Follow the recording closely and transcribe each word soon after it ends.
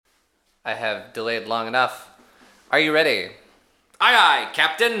I have delayed long enough. Are you ready? Aye, aye,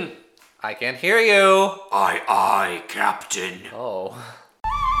 Captain. I can't hear you. Aye, aye, Captain. Oh.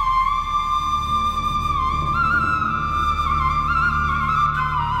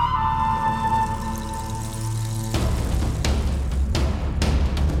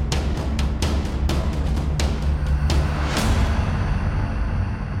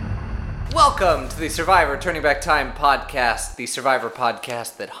 Welcome to the Survivor Turning Back Time podcast, the Survivor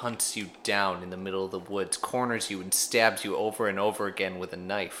podcast that hunts you down in the middle of the woods, corners you, and stabs you over and over again with a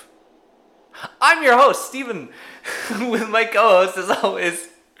knife. I'm your host, Steven, with my co-host, as always,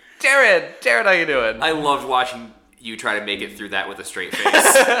 Jared. Jared, how you doing? I loved watching you try to make it through that with a straight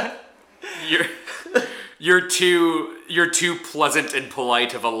face. You're too pleasant and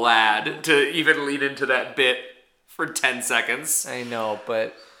polite of a lad to even lean into that bit for 10 seconds. I know,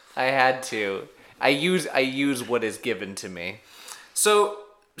 but I had to. I use what is given to me. So,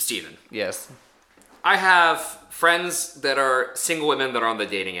 Steven. Yes. I have friends that are single women that are on the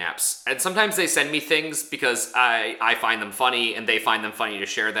dating apps. And sometimes they send me things because I find them funny and they find them funny to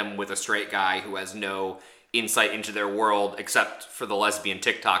share them with a straight guy who has no insight into their world except for the lesbian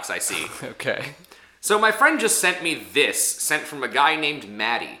TikToks I see. Okay. So my friend just sent me this, sent from a guy named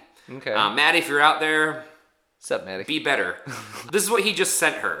Maddie. Okay. Maddie, if you're out there, What's up, Maddie? be better. This is what he just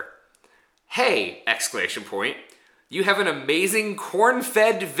sent her. Hey! Exclamation point. You have an amazing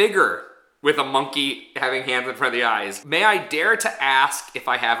corn-fed vigor. With a monkey having hands in front of the eyes. May I dare to ask if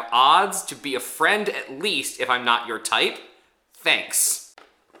I have odds to be a friend at least if I'm not your type? Thanks.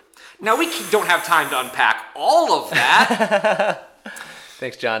 Now we don't have time to unpack all of that.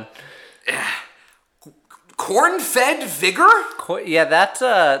 Thanks, John. Corn-fed vigor? Yeah, that's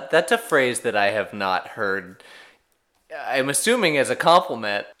a phrase that I have not heard. I'm assuming as a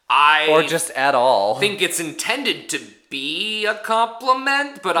compliment, or just at all. I think it's intended to be a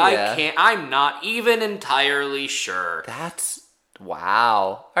compliment, but Yeah. I'm not even entirely sure. That's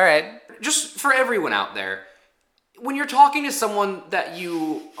wow. All right. Just for everyone out there, when you're talking to someone that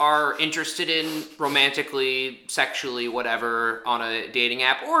you are interested in romantically, sexually, whatever, on a dating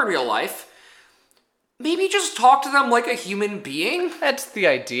app or in real life, maybe just talk to them like a human being. That's the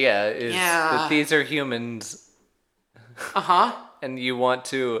idea. Is that these are humans. Uh-huh. And you want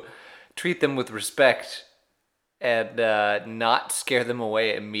to treat them with respect and not scare them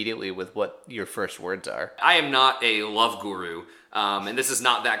away immediately with what your first words are. I am not a love guru, and this is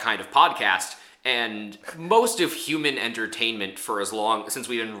not that kind of podcast. And most of human entertainment since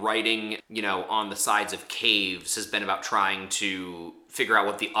we've been writing, on the sides of caves, has been about trying to figure out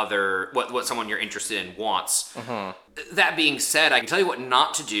what someone you're interested in wants. Mm-hmm. That being said, I can tell you what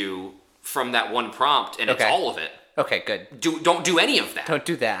not to do from that one prompt, and It's all of it. Okay, good. Don't do any of that. Don't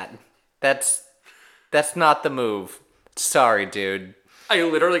do that. That's not the move. Sorry, dude. I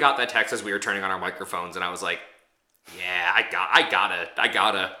literally got that text as we were turning on our microphones, and I was like, yeah, I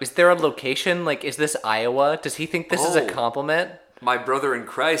gotta. Is there a location? Like, is this Iowa? Does he think this is a compliment? My brother in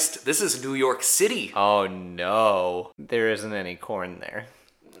Christ, this is New York City. Oh, no. There isn't any corn there.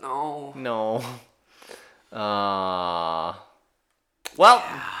 No. Well,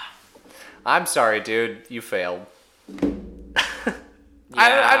 I'm sorry, dude. You failed.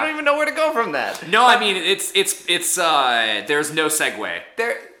 Yeah. I don't even know where to go from that. No, I mean, it's there's no segue.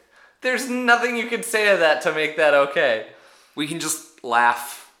 There's nothing you can say to that to make that okay. We can just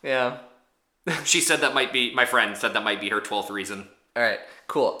laugh. Yeah. My friend said that might be her 12th reason. All right,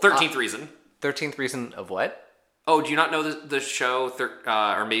 cool. 13th reason. 13th reason of what? Oh, do you not know the show,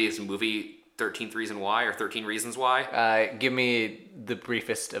 or maybe it's a movie, 13th Reason Why, or 13 Reasons Why? Give me the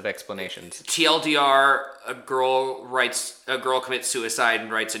briefest of explanations. TLDR, a girl commits suicide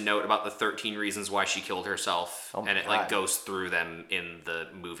and writes a note about the 13 reasons why she killed herself. Oh my and it God. goes through them in the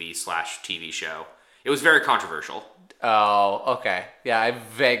movie/TV show. It was very controversial. Oh, okay. Yeah, I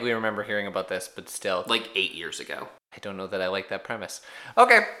vaguely remember hearing about this, but still. 8 years ago. I don't know that I like that premise.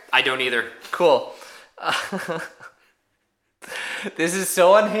 Okay. I don't either. Cool. This is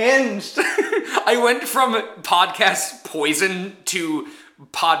so unhinged. I went from podcast poison to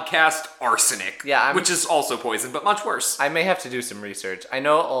podcast arsenic. Yeah, which is also poison, but much worse. I may have to do some research. I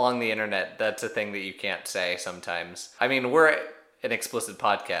know along the internet that's a thing that you can't say sometimes. I mean, we're an explicit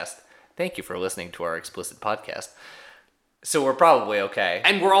podcast. Thank you for listening to our explicit podcast. So we're probably okay.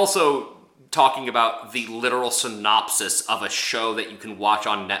 And we're also talking about the literal synopsis of a show that you can watch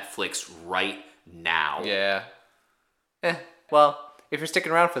on Netflix right now. Yeah. Well, if you're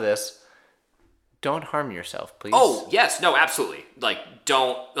sticking around for this, don't harm yourself, please. Oh, yes. No, absolutely.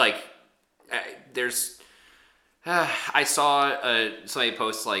 Don't, there's... I saw somebody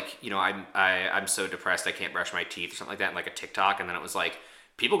post, I'm so depressed I can't brush my teeth or something like that in, a TikTok, and then it was like,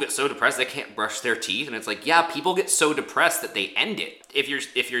 people get so depressed they can't brush their teeth, and it's like, yeah, people get so depressed that they end it. If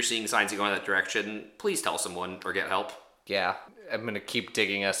you're seeing signs of going that direction, please tell someone or get help. Yeah, I'm gonna keep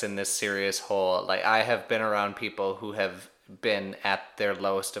digging us in this serious hole. Like, I have been around people who have been at their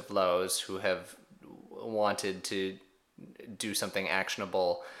lowest of lows, who have wanted to do something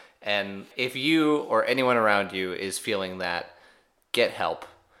actionable, and if you or anyone around you is feeling that, get help.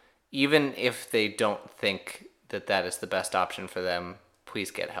 Even if they don't think that that is the best option for them,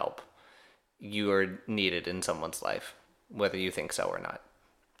 please get help. You are needed in someone's life, whether you think so or not.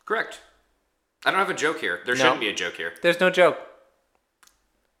 Correct. I don't have a joke here. There shouldn't be a joke here. There's no joke.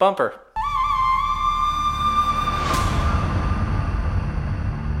 Bumper.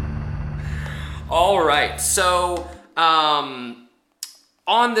 All right. So,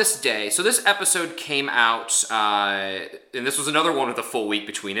 on this day, so this episode came out, and this was another one with a full week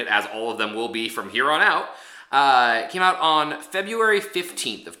between it, as all of them will be from here on out. It came out on February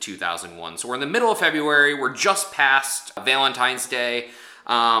 15th of 2001. So we're in the middle of February. We're just past Valentine's Day.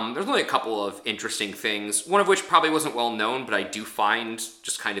 There's only a couple of interesting things, one of which probably wasn't well known, but I do find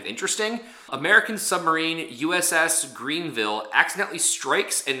just kind of interesting. American submarine USS Greenville accidentally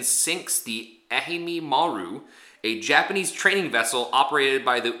strikes and sinks the Ehime Maru, a Japanese training vessel operated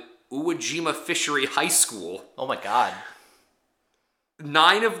by the Uwajima Fishery High School. Oh my god.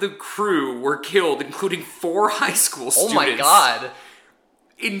 9 of the crew were killed, including 4 high school students. Oh my god.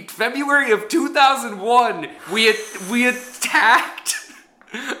 In February of 2001, we attacked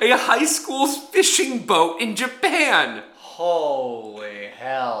a high school's fishing boat in Japan. Holy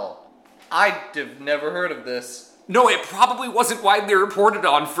hell. I've never heard of this. No, it probably wasn't widely reported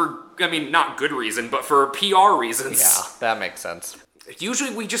on for, not good reason, but for PR reasons. Yeah, that makes sense.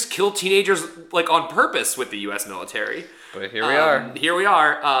 Usually we just kill teenagers, on purpose with the U.S. military. But here we are. Here we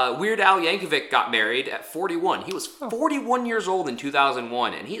are. Weird Al Yankovic got married at 41. He was 41 years old in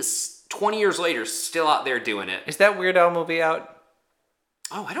 2001, and he is 20 years later still out there doing it. Is that Weird Al movie out?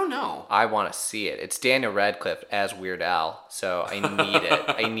 Oh, I don't know. I want to see it. It's Daniel Radcliffe as Weird Al, so I need it.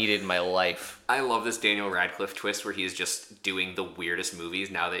 I need it in my life. I love this Daniel Radcliffe twist where he's just doing the weirdest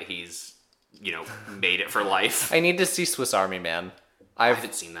movies now that he's, made it for life. I need to see Swiss Army Man. I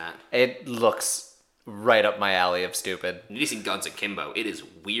haven't seen that. It looks right up my alley of stupid. You've seen Guns Akimbo. It is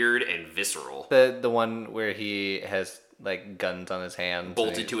weird and visceral. The one where he has, guns on his hands.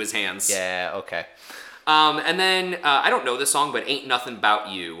 Bolted to his hands. Yeah, okay. And then, I don't know this song, but Ain't Nothing About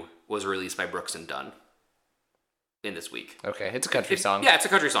You was released by Brooks and Dunn in this week. Okay, it's a country song. Yeah, it's a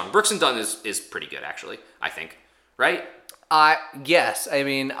country song. Brooks and Dunn is pretty good, actually, I think. Right? Yes.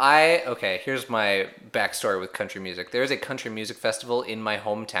 Okay, here's my backstory with country music. There's a country music festival in my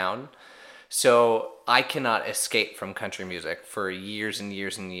hometown, so I cannot escape from country music for years and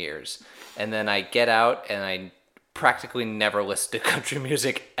years and years. And then I get out and I practically never listen to country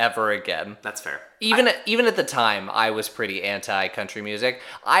music ever again. That's fair. Even at the time, I was pretty anti-country music.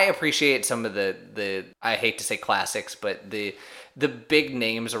 I appreciate some of the I hate to say classics, but the big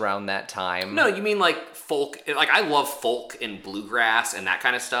names around that time. No, you mean folk. I love folk and bluegrass and that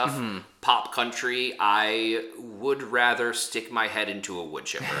kind of stuff. Mm-hmm. Pop country, I would rather stick my head into a wood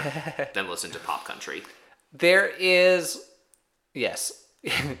chipper than listen to pop country. There is, yes,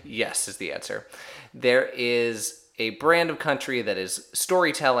 yes is the answer. There is a brand of country that is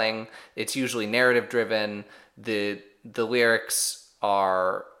storytelling. It's usually narrative driven. The lyrics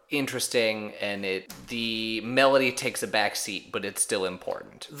are interesting, and the melody takes a back seat, but it's still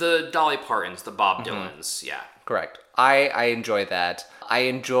important. The Dolly Partons, the Bob Dylans, yeah. Correct. I enjoy that. I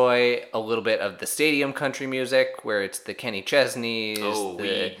enjoy a little bit of the stadium country music, where it's the Kenny Chesneys. Oh,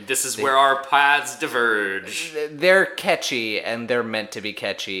 this is where our paths diverge. They're catchy, and they're meant to be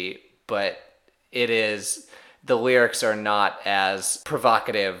catchy, but the lyrics are not as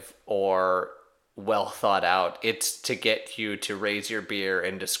provocative or well thought out. It's to get you to raise your beer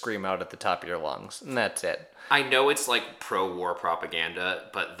and to scream out at the top of your lungs, and that's it. I know it's pro-war propaganda,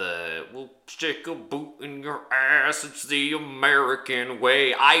 but we'll stick a boot in your ass, it's the American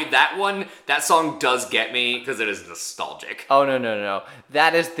way. That song does get me because it is nostalgic. Oh, no.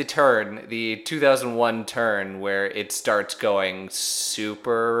 That is the 2001 turn, where it starts going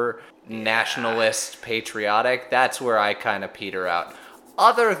super nationalist, patriotic. That's where I kind of peter out.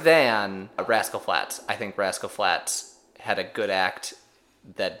 Other than Rascal Flatts. I think Rascal Flatts had a good act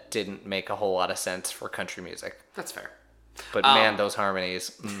that didn't make a whole lot of sense for country music. That's fair. But man, those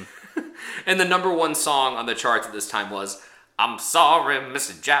harmonies. And the number one song on the charts at this time was I'm Sorry,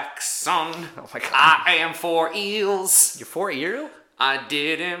 Mr. Jackson. Oh my God. I am for eels. You're for eel? I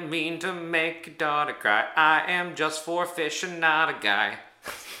didn't mean to make your daughter cry. I am just for fish and not a guy.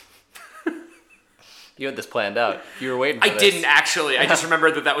 You had this planned out. You were waiting for I this. didn't actually. I just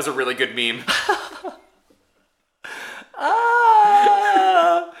remembered that was a really good meme.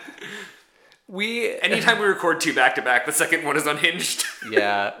 Anytime we record 2 back-to-back, the second one is unhinged.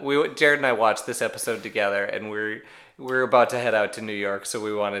 Yeah, Jared and I watched this episode together, and we're about to head out to New York, so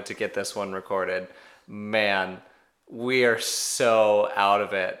we wanted to get this one recorded. Man, we are so out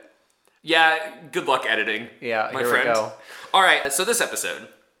of it. Yeah, good luck editing. Yeah, my here friend. we go. All right, so this episode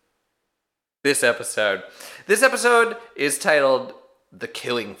is titled "The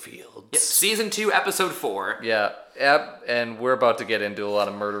Killing Fields." Yep, Season 2, Episode 4. Yeah, yep, and we're about to get into a lot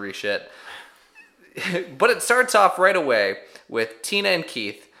of murdery shit. But it starts off right away with Tina and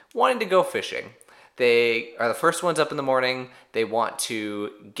Keith wanting to go fishing. They are the first ones up in the morning. They want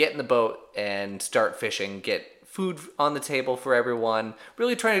to get in the boat and start fishing, get food on the table for everyone,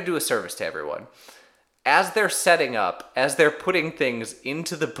 really trying to do a service to everyone. As they're setting up, as they're putting things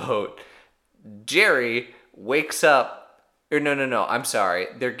into the boat, Jerry wakes up. Or no, I'm sorry.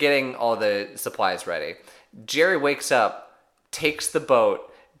 They're getting all the supplies ready. Jerry wakes up, takes the boat,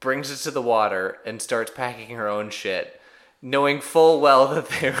 brings it to the water, and starts packing her own shit, knowing full well that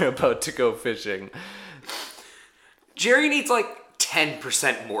they're about to go fishing. Jerry needs like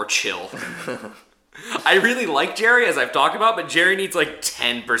 10% more chill. I really like Jerry, as I've talked about, but Jerry needs like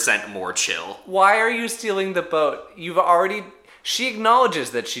 10% more chill. Why are you stealing the boat? She acknowledges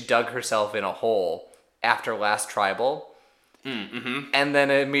that she dug herself in a hole after last tribal, and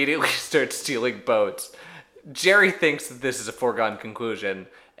then immediately starts stealing boats. Jerry thinks that this is a foregone conclusion,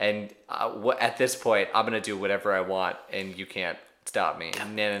 and at this point, I'm going to do whatever I want, and you can't stop me.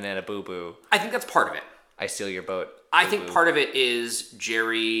 Nana nana boo boo. I think that's part of it. I steal your boat. I think part of it is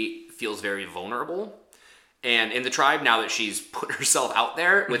Jerry feels very vulnerable. And in the tribe, now that she's put herself out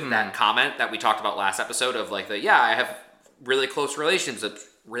there with that comment that we talked about last episode of like, I have really close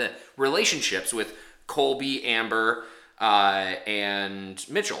relationships with Colby, Amber, and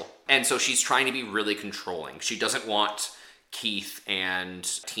Mitchell. And so she's trying to be really controlling. She doesn't want Keith and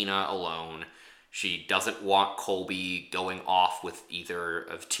Tina alone. She doesn't want Colby going off with either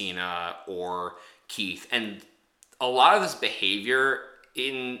of Tina or Keith. And a lot of this behavior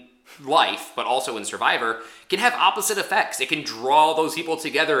in life, but also in Survivor, can have opposite effects. It can draw those people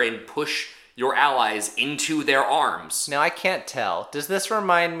together and push your allies into their arms. Now, I can't tell. Does this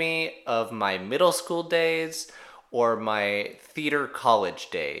remind me of my middle school days or my theater college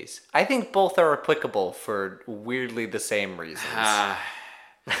days? I think both are applicable for weirdly the same reasons.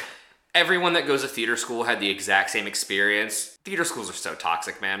 Everyone that goes to theater school had the exact same experience. Theater schools are so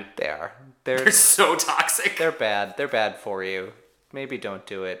toxic, man. They are. They're so toxic. They're bad. They're bad for you. Maybe don't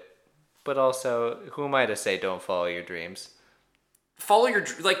do it. But also, who am I to say don't follow your dreams? Follow your...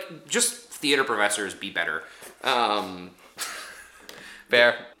 just theater professors be better.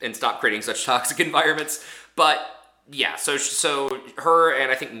 Fair. And stop creating such toxic environments. But, yeah, so her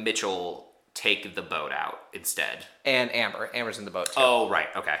and I think Mitchell take the boat out instead. And Amber. Amber's in the boat, too. Oh, right.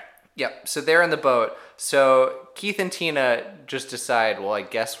 Okay. Yep, so they're in the boat. So Keith and Tina just decide, well, I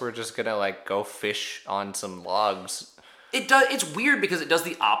guess we're just gonna, go fish on some logs. It's weird because it does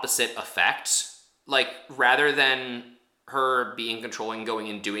the opposite effect. Rather than her being controlling, going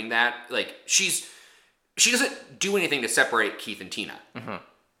and doing that, she doesn't do anything to separate Keith and Tina. Mm-hmm.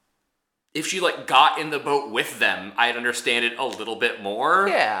 If she, got in the boat with them, I'd understand it a little bit more.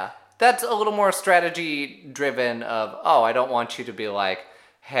 Yeah, that's a little more strategy-driven of, I don't want you to be like,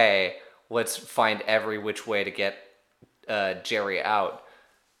 hey, let's find every which way to get Jerry out.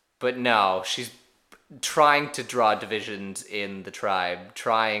 But no, she's trying to draw divisions in the tribe,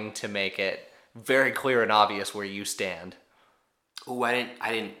 trying to make it very clear and obvious where you stand. Oh, I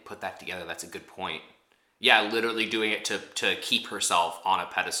didn't put that together. That's a good point. Yeah, literally doing it to keep herself on a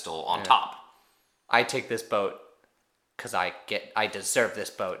pedestal on top. I take this boat because I deserve this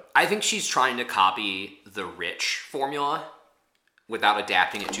boat. I think she's trying to copy the Rich formula without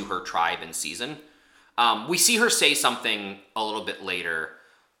adapting it to her tribe and season. We see her say something a little bit later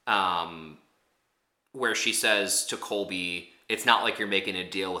where she says to Colby, it's not like you're making a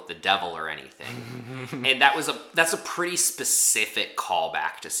deal with the devil or anything. And that's a pretty specific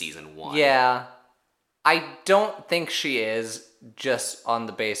callback to season 1. Yeah. I don't think she is, just on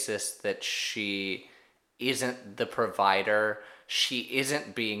the basis that she isn't the provider. She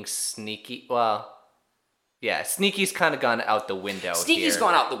isn't being sneaky. Well, yeah, sneaky's kind of gone out the window. Sneaky's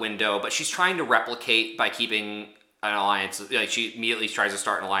gone out the window, but she's trying to replicate by keeping an alliance. She immediately tries to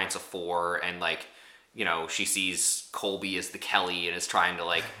start an alliance of 4, and she sees Colby as the Kelly and is trying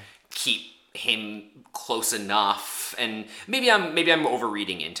to keep him close enough. And maybe I'm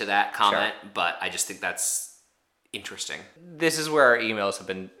overreading into that comment, sure. But I just think that's interesting. This is where our emails have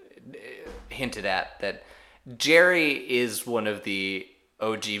been hinted at that Jerry is one of the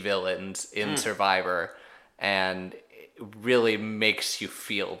OG villains in Survivor, and it really makes you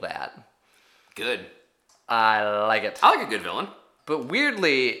feel that. Good. I like it. I like a good villain. But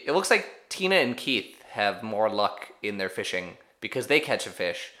weirdly, it looks like Tina and Keith have more luck in their fishing because they catch a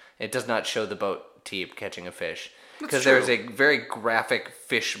fish. It does not show the boat team catching a fish. Because there's a very graphic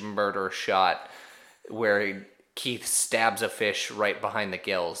fish murder shot where Keith stabs a fish right behind the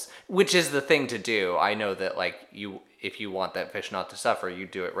gills, which is the thing to do. I know that, like, if you want that fish not to suffer, you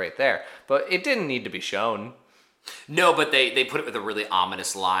do it right there. But it didn't need to be shown. No, but they put it with a really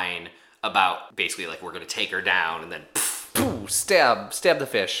ominous line about basically, like, we're going to take her down, and then Pooh, stab the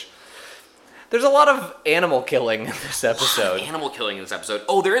fish. There's a lot of animal killing in this episode. Animal killing in this episode.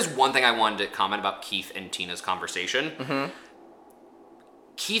 Oh, there is one thing I wanted to comment about Keith and Tina's conversation. Mm-hmm.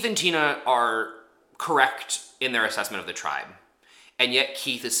 Keith and Tina are correct in their assessment of the tribe, and yet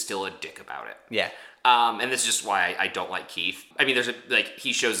Keith is still a dick about it. Yeah. And this is just why I don't like Keith. I mean,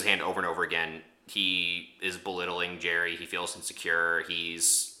 he shows his hand over and over again. He is belittling Jerry. He feels insecure. He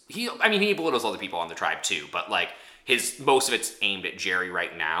belittles other people on the tribe too, but like most of it's aimed at Jerry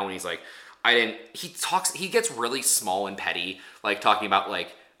right now, and he's like, he gets really small and petty, like talking about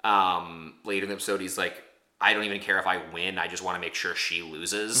like, later in the episode, he's like, I don't even care if I win, I just want to make sure she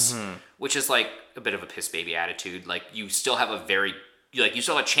loses, which is like a bit of a piss baby attitude. Like, you still have you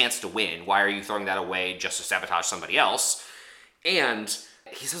still have a chance to win. Why are you throwing that away just to sabotage somebody else? And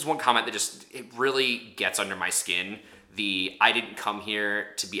he says one comment that it really gets under my skin. I didn't come here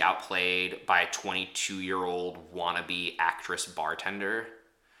to be outplayed by a 22-year-old wannabe actress bartender.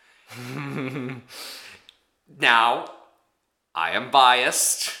 Now, I am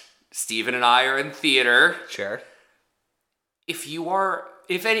biased. Steven and I are in theater. Sure. If you're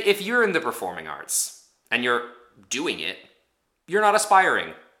in the performing arts and you're doing it, you're not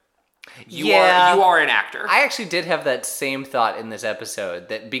aspiring. You are an actor. I actually did have that same thought in this episode,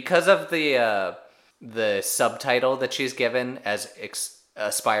 that because of the subtitle that she's given as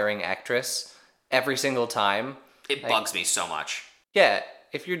aspiring actress every single time, it bugs me so much. Yeah,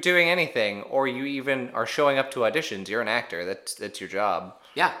 if you're doing anything or you even are showing up to auditions, you're an actor. That's your job.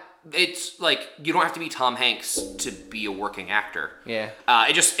 Yeah. It's like, you don't have to be Tom Hanks to be a working actor. Yeah.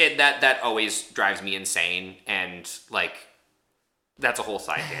 That always drives me insane, and like, that's a whole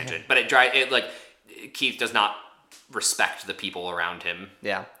side tangent. But Keith does not respect the people around him.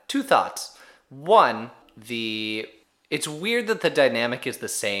 Yeah. Two thoughts. One, it's weird that the dynamic is the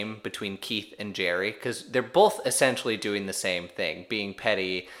same between Keith and Jerry, because they're both essentially doing the same thing, being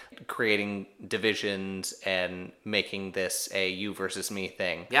petty, creating divisions, and making this a you versus me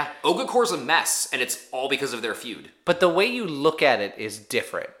thing. Yeah, Ogacor's a mess, and it's all because of their feud. But the way you look at it is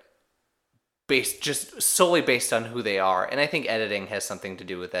different, just solely based on who they are, and I think editing has something to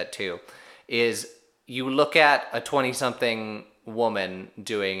do with that too, is you look at a 20-something woman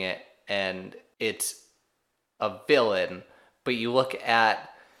doing it, and it's a villain, but you look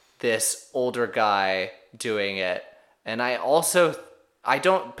at this older guy doing it, and I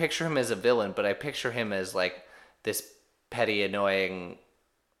don't picture him as a villain, but I picture him as like this petty, annoying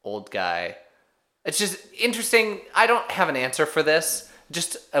old guy. It's just interesting. I don't have an answer for this.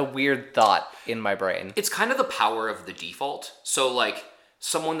 Just a weird thought in my brain. It's kind of the power of the default. So like,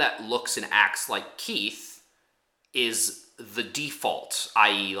 someone that looks and acts like Keith is the default,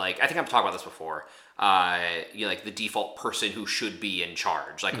 i.e. like, I think I've talked about this before. Like the default person who should be in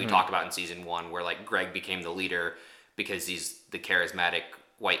charge. Like we talked about in season 1, where like Greg became the leader because he's the charismatic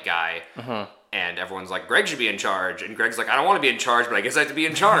white guy. And everyone's like, Greg should be in charge. And Greg's like, I don't want to be in charge, but I guess I have to be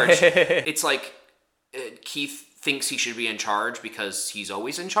in charge. It's like, Keith thinks he should be in charge because he's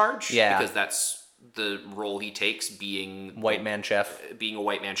always in charge. Yeah. Because that's the role he takes, being white man chef. Being a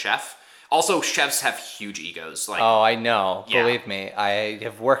white man chef. Also, chefs have huge egos. Like, oh, I know. Yeah. Believe me. I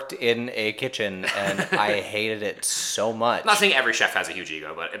have worked in a kitchen, and I hated it so much. I'm not saying every chef has a huge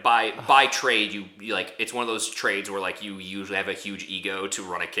ego, but by trade, you like, it's one of those trades where like you usually have a huge ego to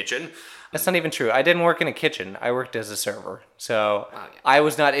run a kitchen. That's not even true. I didn't work in a kitchen. I worked as a server. So I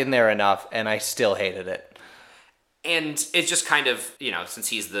was not in there enough, and I still hated it. And it's just kind of, since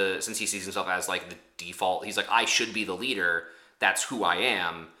he sees himself as like the default, he's like, I should be the leader. That's who I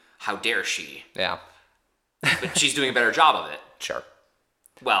am. How dare she? Yeah. But she's doing a better job of it. Sure.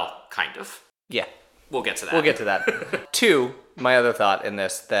 Well, kind of. Yeah. We'll get to that. 2, my other thought in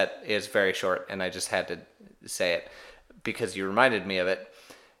this that is very short, and I just had to say it because you reminded me of it.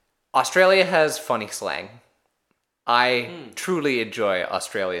 Australia has funny slang. I truly enjoy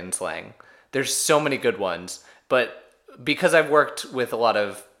Australian slang. There's so many good ones, but because I've worked with a lot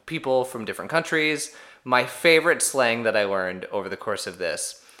of people from different countries, my favorite slang that I learned over the course of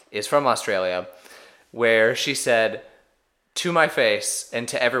this is from Australia, where she said to my face and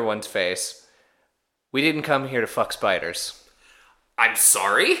to everyone's face, "We didn't come here to fuck spiders." I'm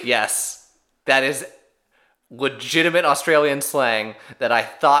sorry? Yes, that is legitimate Australian slang that I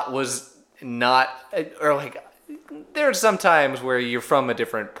thought was not, or like, there are some times where you're from a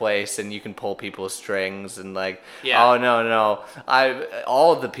different place and you can pull people's strings and like, Yeah. oh no,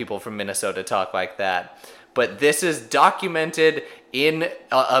 all of the people from Minnesota talk like that. But this is documented in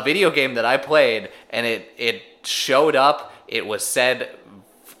a video game that I played, and it showed up. It was said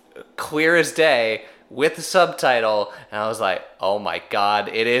clear as day with the subtitle, and I was like, oh my god,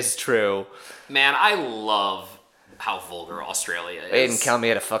 it is true. Man, I love how vulgar Australia is. They didn't count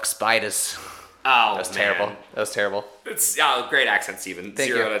me to fuck spiders. Oh, That was man. terrible. That was terrible. It's great accent, Steven. Thank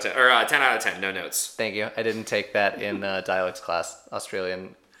 0 you. out of 10. Or 10 out of 10, no notes. Thank you. I didn't take that in dialects class.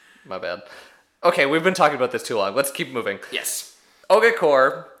 Australian. My bad. Okay, we've been talking about this too long. Let's keep moving. Yes. Okay,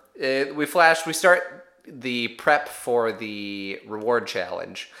 Core. We start the prep for the reward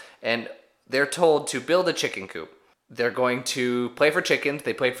challenge, and they're told to build a chicken coop. They're going to play for chickens.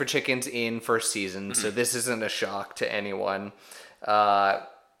 They played for chickens in first season, so this isn't a shock to anyone.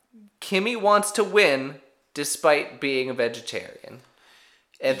 Kimmy wants to win despite being a vegetarian.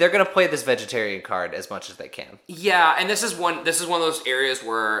 And they're going to play this vegetarian card as much as they can. Yeah, and this is one of those areas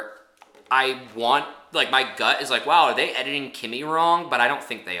where I want, like, my gut is like, wow, are they editing Kimmy wrong? But I don't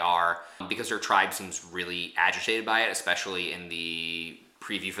think they are, because her tribe seems really agitated by it, especially in the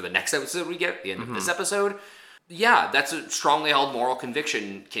preview for the next episode we get at the end of this episode. Yeah, that's a strongly held moral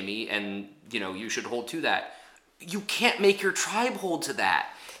conviction, Kimmy, and, you should hold to that. You can't make your tribe hold to that.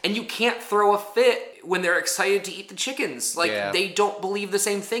 And you can't throw a fit when they're excited to eat the chickens. Like, they don't believe the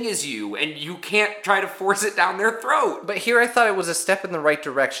same thing as you, and you can't try to force it down their throat. But here I thought it was a step in the right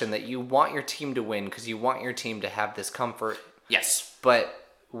direction, that you want your team to win because you want your team to have this comfort. Yes. But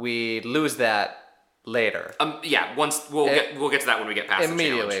we lose that later. Yeah, once we'll get to that when we get past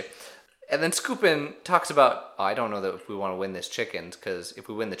immediately. the challenge. And then Scoopin talks about, I don't know that if we want to win this chickens, because if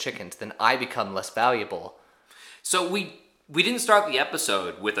we win the chickens, then I become less valuable. So we didn't start the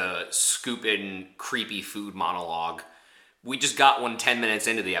episode with a Scoopin creepy food monologue. We just got one 10 minutes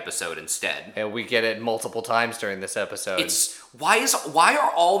into the episode instead. And we get it multiple times during this episode. Why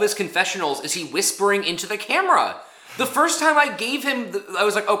are all of his confessionals is he whispering into the camera? The first time I gave him, I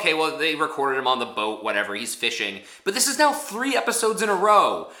was like, okay, well, they recorded him on the boat, whatever, he's fishing. But this is now 3 episodes in a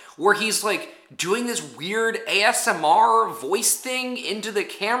row where he's like doing this weird ASMR voice thing into the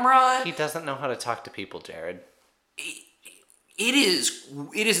camera. He doesn't know how to talk to people, Jared. It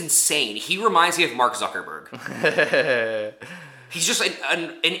is insane. He reminds me of Mark Zuckerberg. He's just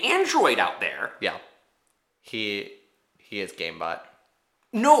an android out there. Yeah. He is GameBot.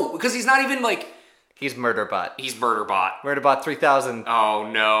 No, because he's not even like... He's Murderbot. He's Murderbot. Murderbot 3000. Oh,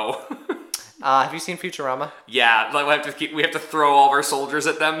 no. Have you seen Futurama? Yeah, like we have to throw all of our soldiers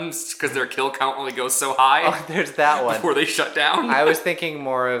at them because their kill count only goes so high. Oh, there's that one. Before they shut down. I was thinking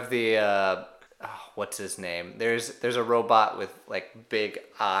more of the... what's his name? There's a robot with like big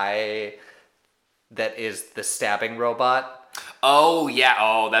eye that is the stabbing robot. Oh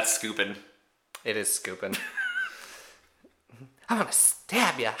yeah, that's Scoopin'. It is Scoopin'. I'm gonna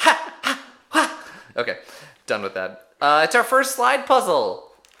stab ya. Ha, ha, ha. Okay, done with that. It's our first slide puzzle.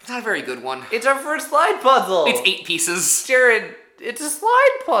 It's not a very good one. It's our first slide puzzle. It's 8 pieces. Jared, it's a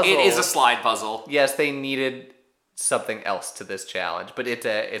slide puzzle. It is a slide puzzle. Yes, they needed something else to this challenge, but it's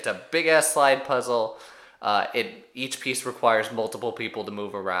a big ass slide puzzle. Each piece requires multiple people to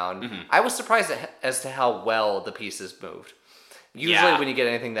move around. Mm-hmm. I was surprised as to how well the pieces moved. Usually when you get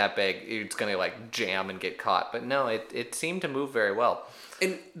anything that big, it's gonna like jam and get caught, but no, it seemed to move very well.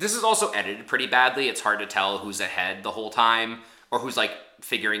 And this is also edited pretty badly. It's hard to tell who's ahead the whole time or who's like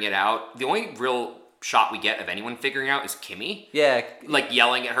figuring it out. The only real shot we get of anyone figuring out is Kimmy. Yeah. Like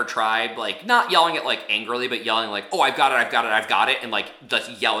yelling at her tribe, like not yelling at like angrily, but yelling like, oh, I've got it, and like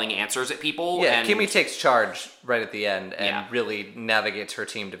just yelling answers at people. Yeah, and Kimmy takes charge right at the end and really navigates her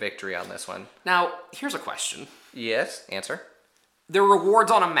team to victory on this one. Now, here's a question. Yes, answer. There are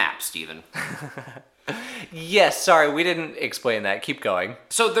rewards on a map, Steven. Yes, sorry, we didn't explain that. Keep going.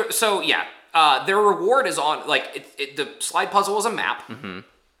 Their reward is on, like, the slide puzzle is a map. Mm-hmm.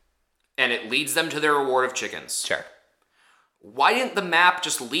 And it leads them to their reward of chickens. Sure. Why didn't the map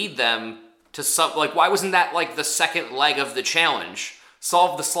just lead them to some... Like, why wasn't that, like, the second leg of the challenge?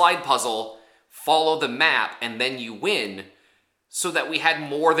 Solve the slide puzzle, follow the map, and then you win, so that we had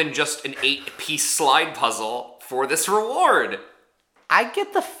more than just an 8-piece slide puzzle for this reward. I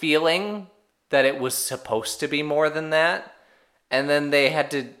get the feeling that it was supposed to be more than that, and then they had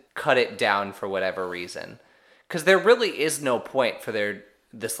to cut it down for whatever reason. Because there really is no point for there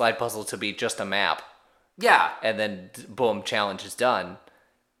the slide puzzle to be just a map. Yeah. And then, boom, challenge is done.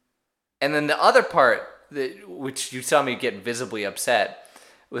 And then the other part, which you saw me get visibly upset,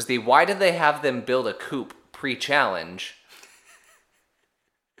 was why did they have them build a coop pre-challenge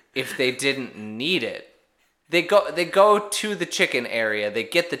if they didn't need it? They go to the chicken area, they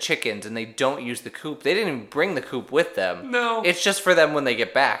get the chickens, and they don't use the coop. They didn't even bring the coop with them. No. It's just for them when they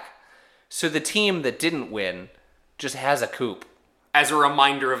get back. So the team that didn't win just has a coop. As a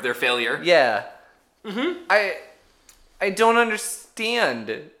reminder of their failure. Yeah. Mm-hmm. I don't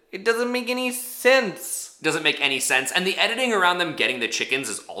understand. It doesn't make any sense. Doesn't make any sense. And the editing around them getting the chickens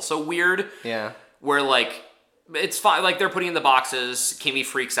is also weird. Yeah. Where, like, it's fine. Like, they're putting in the boxes. Kimmy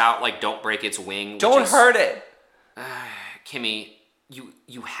freaks out, like, don't break its wing. Don't hurt it. Kimmy,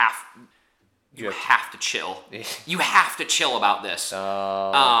 you have to chill. You have to chill about this. We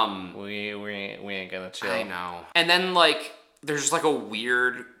ain't gonna chill. I know. And then, like, there's just, like, a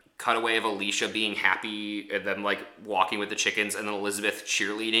weird cutaway of Alicia being happy and then, like, walking with the chickens and then Elizabeth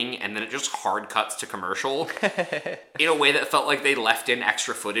cheerleading, and then it just hard cuts to commercial in a way that felt like they left in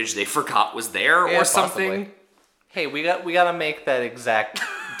extra footage they forgot was there or something. Possibly. Hey, we gotta make that exact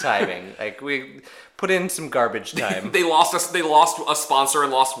timing. Like, we put in some garbage time. They lost a sponsor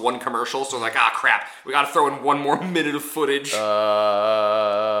and lost one commercial, so like, crap, we gotta throw in one more minute of footage. Put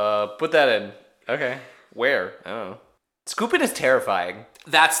that in. Okay. Where? I don't know. Scoopin' is terrifying.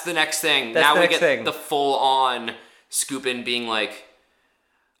 That's the next thing. Now we get the full-on Scoopin' being like,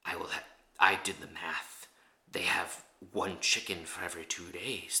 I did the math. They have one chicken for every 2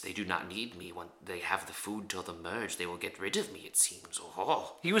 days. They do not need me. When they have the food till the merge, they will get rid of me, it seems.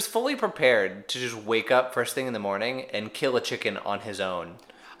 Oh. He was fully prepared to just wake up first thing in the morning and kill a chicken on his own.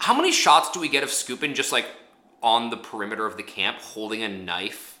 How many shots do we get of Scoopin' just like on the perimeter of the camp holding a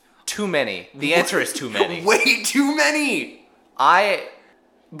knife? Too many. The answer is too many. Way too many!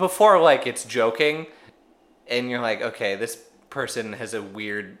 Before, like, it's joking, and you're like, okay, this person has a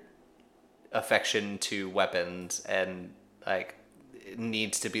weird affection to weapons and, like,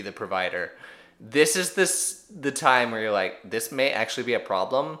 needs to be the provider. This is the time where you're like, this may actually be a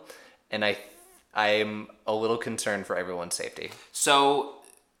problem, and I'm a little concerned for everyone's safety. So,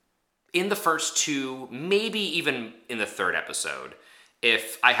 in the first two, maybe even in the third episode,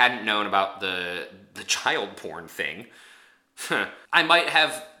 if I hadn't known about the child porn thing, I might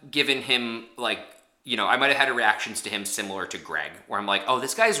have given him, like, you know, I might have had reactions to him similar to Greg, where I'm like, oh,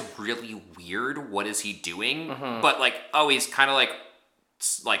 this guy's really weird. What is he doing? Mm-hmm. But, like, oh, he's kind of,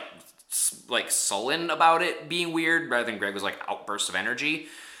 like sullen about it being weird, rather than Greg was, like, outbursts of energy.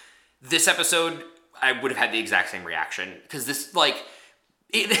 This episode, I would have had the exact same reaction. Because this, like...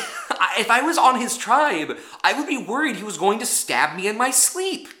 if I was on his tribe, I would be worried he was going to stab me in my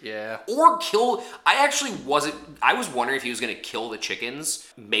sleep. Yeah. Or kill... I was wondering if he was going to kill the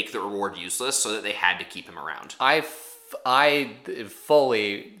chickens, make the reward useless, so that they had to keep him around. I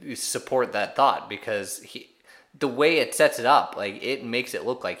fully support that thought, because the way it sets it up, like, it makes it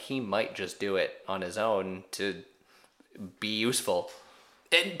look like he might just do it on his own to be useful.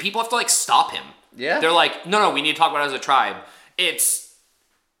 And people have to, like, stop him. Yeah. They're like, no, we need to talk about it as a tribe.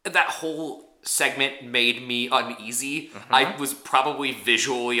 That whole segment made me uneasy. Mm-hmm. I was probably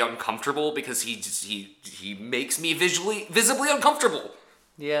visually uncomfortable because he makes me visibly uncomfortable.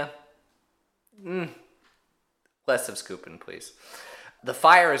 Yeah. Less of Scoopin', please. The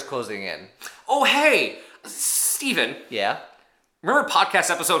fire is closing in. Oh, hey! Steven. Yeah? Remember podcast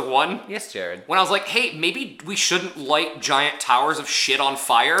episode 1? Yes, Jared. When I was like, hey, maybe we shouldn't light giant towers of shit on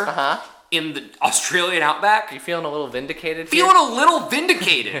fire? Uh-huh. In the Australian Outback. You feeling a little vindicated? Feeling a little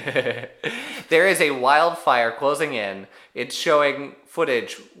vindicated. There is a wildfire closing in. It's showing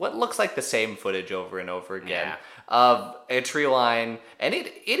footage, what looks like the same footage over and over again, of a tree line. And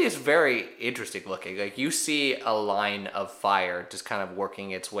it is very interesting looking. Like, you see a line of fire just kind of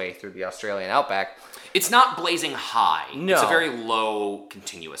working its way through the Australian Outback. It's not blazing high. No. It's a very low,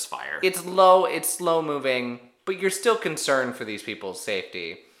 continuous fire. It's low, it's slow moving, but you're still concerned for these people's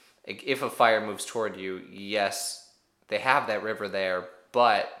safety. Like, if a fire moves toward you, yes, they have that river there,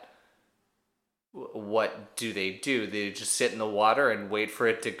 but what do? They just sit in the water and wait for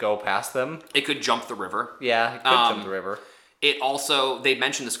it to go past them? It could jump the river. Yeah, it could jump the river. It also, they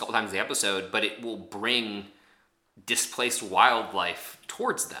mentioned this a couple times in the episode, but it will bring displaced wildlife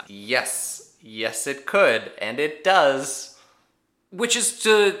towards them. Yes, it could, and it does. Which is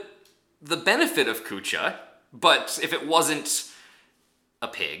to the benefit of Kucha, but if it wasn't a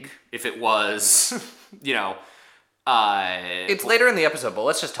pig, if it was, you know, it's later in the episode, but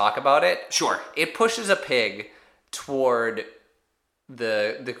let's just talk about it. Sure. It pushes a pig toward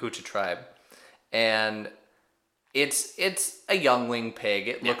the Kucha tribe, and It's a youngling pig.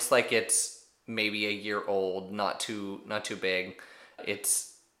 It looks like it's maybe a year old, not too big.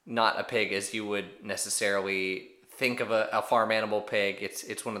 It's not a pig as you would necessarily think of a farm animal pig.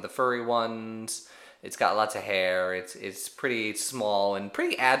 It's one of the furry ones. It's got lots of hair. It's pretty small and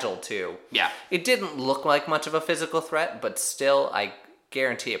pretty agile too. Yeah. It didn't look like much of a physical threat, but still, I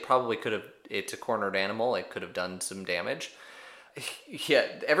guarantee it probably could have. It's a cornered animal. It could have done some damage. Yeah,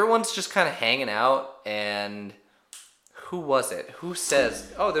 everyone's just kind of hanging out, and who was it? Who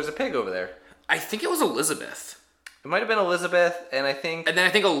says, "Oh, there's a pig over there"? I think it was Elizabeth. It might have been Elizabeth, and then I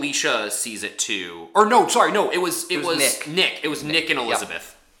think Alicia sees it too. Or no, sorry, no, it was Nick. Nick. It was Nick and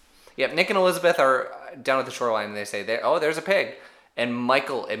Elizabeth. Yep, Nick and Elizabeth are down at the shoreline, and they say, there's a pig. And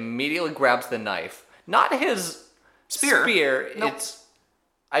Michael immediately grabs the knife. Not his spear. Nope.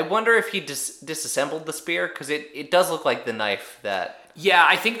 I wonder if he disassembled the spear, because it does look like the knife that... Yeah,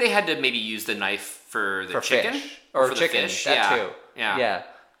 I think they had to maybe use the knife for the chicken. Fish. Or for chicken, the fish. that Yeah. too. Yeah.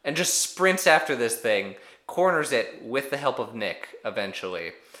 And just sprints after this thing, corners it with the help of Nick,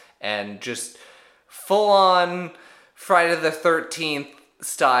 eventually. And just full-on Friday the 13th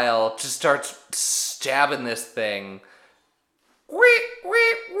style, just starts stabbing this thing.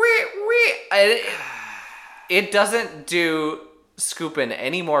 It doesn't do Scoopin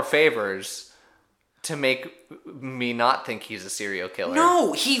any more favors to make me not think he's a serial killer.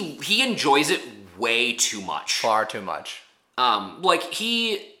 No, he enjoys it way too much. Far too much.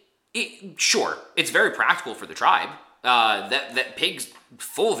 Sure, it's very practical for the tribe. That pig's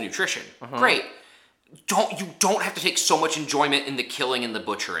full of nutrition. Mm-hmm. Great. You don't have to take so much enjoyment in the killing and the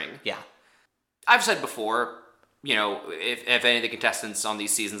butchering. Yeah. I've said before, if any of the contestants on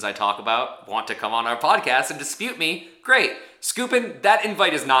these seasons I talk about want to come on our podcast and dispute me, great. Scoopin', that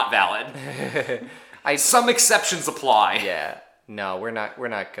invite is not valid. Some exceptions apply. Yeah. No, we're not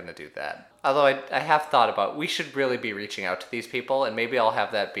gonna do that. Although I have thought about, we should really be reaching out to these people, and maybe I'll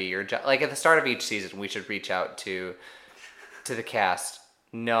have that be your job. Like at the start of each season, we should reach out to the cast.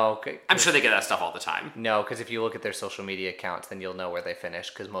 No. I'm sure they get that stuff all the time. No, because if you look at their social media accounts, then you'll know where they finish,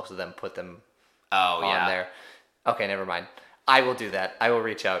 because most of them put them on there. Okay, never mind. I will do that. I will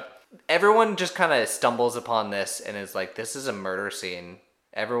reach out. Everyone just kind of stumbles upon this and is like, this is a murder scene.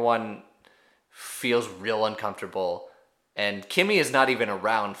 Everyone feels real uncomfortable. And Kimmy is not even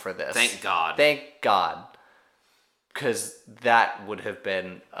around for this. Thank God. Thank God. Because that would have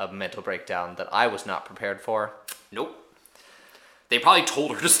been a mental breakdown that I was not prepared for. Nope. They probably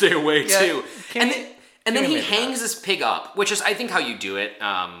told her to stay away too. And then he hangs this pig up, which is, I think, how you do it.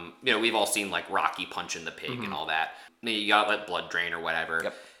 We've all seen like Rocky punching the pig and all that. You gotta let blood drain or whatever.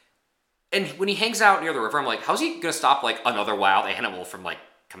 Yep. And when he hangs out near the river, I'm like, how's he gonna stop like another wild animal from like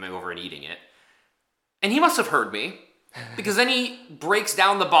coming over and eating it? And he must have heard me, because then he breaks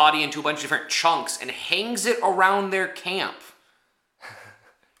down the body into a bunch of different chunks and hangs it around their camp.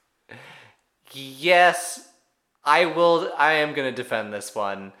 Yes, I am gonna defend this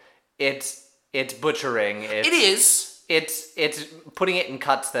one. It's butchering. It is. It's putting it in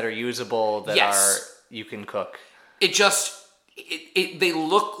cuts that are usable, you can cook. They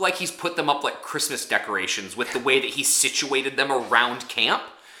look like he's put them up like Christmas decorations with the way that he situated them around camp.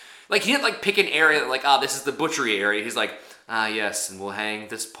 Like, he didn't like pick an area like, this is the butchery area. He's like, yes, and we'll hang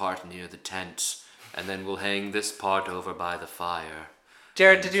this part near the tent, and then we'll hang this part over by the fire.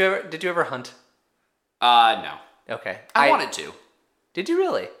 Jared, did you ever hunt? No. Okay. I wanted to. Did you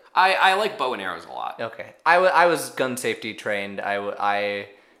really? I like bow and arrows a lot. Okay. I was gun safety trained. I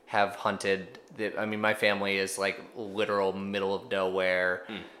have hunted. My family is like literal middle of nowhere,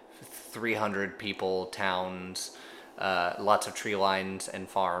 300 people, towns, lots of tree lines and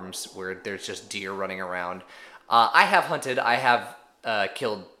farms where there's just deer running around. I have hunted. I have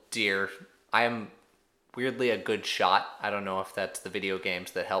killed deer. I am weirdly a good shot. I don't know if that's the video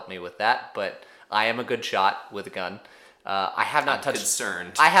games that help me with that, but I am a good shot with a gun. I have not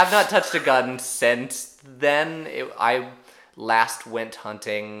touched a gun since then. I last went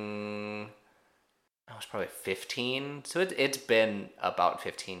hunting, I was probably 15, so it's been about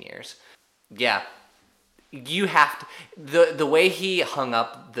 15 years. Yeah, you have to. The way he hung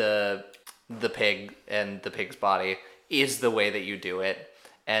up the pig and the pig's body is the way that you do it,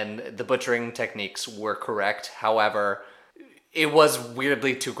 and the butchering techniques were correct. However, it was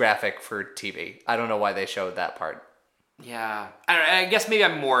weirdly too graphic for TV. I don't know why they showed that part. Yeah, I guess maybe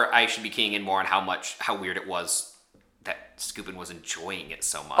I should be keying in more on how weird it was that Scoopin was enjoying it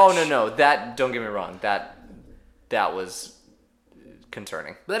so much. Oh no, that, don't get me wrong, that was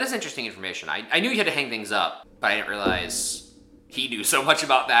concerning. But that is interesting information. I knew you had to hang things up, but I didn't realize he knew so much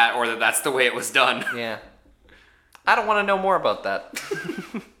about that, or that that's the way it was done. Yeah. I don't want to know more about that.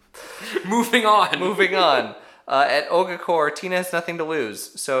 Moving on. At Ogakor, Tina has nothing to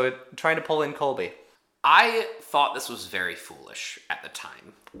lose, so trying to pull in Colby. I thought this was very foolish at the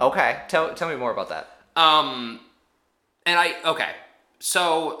time. Okay, tell me more about that.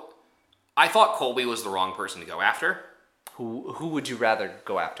 So I thought Colby was the wrong person to go after. Who would you rather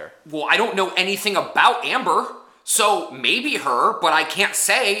go after? Well, I don't know anything about Amber, so maybe her, but I can't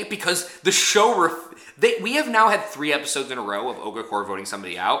say because the show... we have now had 3 episodes in a row of Ogakor voting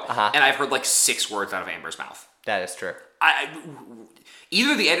somebody out, and I've heard like 6 words out of Amber's mouth. That is true.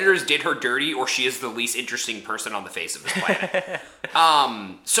 Either the editors did her dirty, or she is the least interesting person on the face of this planet.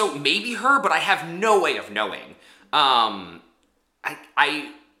 So maybe her, but I have no way of knowing. I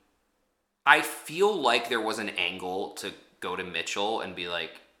feel like there was an angle to go to Mitchell and be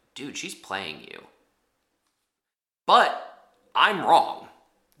like, dude, she's playing you. But I'm wrong.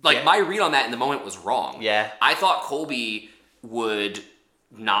 My read on that in the moment was wrong. Yeah. I thought Colby would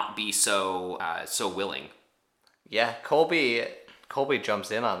not be so willing. Yeah, Colby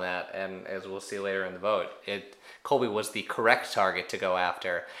jumps in on that, and as we'll see later in the vote, Colby was the correct target to go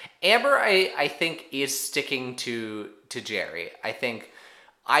after. Amber, I think, is sticking to Jerry. I think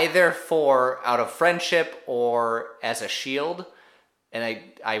either out of friendship or as a shield, and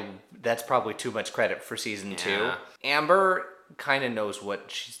I that's probably too much credit for season 2. Amber kind of knows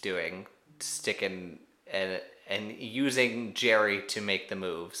what she's doing, sticking and using Jerry to make the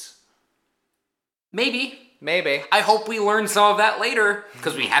moves. Maybe. I hope we learn some of that later,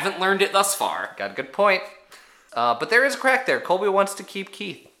 because we haven't learned it thus far. Got a good point. But there is a crack there. Colby wants to keep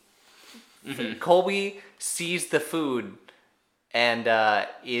Keith. Mm-hmm. Colby sees the food and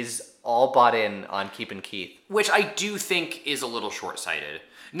is all bought in on keeping Keith. Which I do think is a little short-sighted.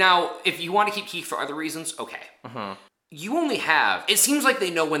 Now, if you want to keep Keith for other reasons, okay. Mm-hmm. You only have... It seems like they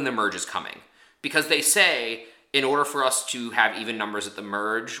know when the merge is coming. Because they say, in order for us to have even numbers at the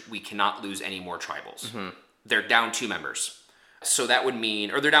merge, we cannot lose any more tribals. Mm-hmm. They're down 2 members. So that would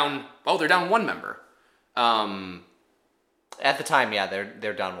mean... Or they're down 1 member. At the time, yeah,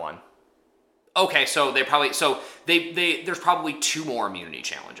 they're down 1. Okay, so they probably... So there's probably 2 more immunity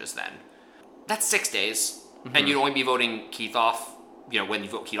challenges then. That's 6 days. Mm-hmm. And you'd only be voting Keith off... when you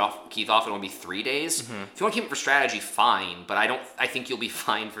vote Keith off, it'll only be 3 days. Mm-hmm. If you want to keep him for strategy, fine. But I think you'll be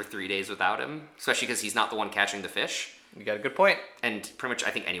fine for 3 days without him. Especially because he's not the one catching the fish. You got a good point. And pretty much,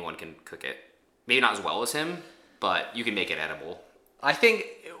 I think anyone can cook it. Maybe not as well as him, but you can make it edible. I think,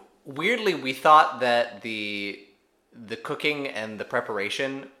 weirdly, we thought that the cooking and the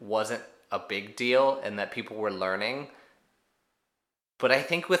preparation wasn't a big deal and that people were learning. But I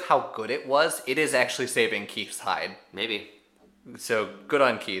think with how good it was, it is actually saving Keith's hide. Maybe. So, good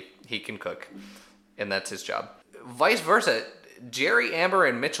on Keith. He can cook. And that's his job. Vice versa, Jerry, Amber,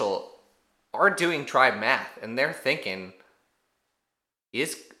 and Mitchell are doing tribe math. And they're thinking,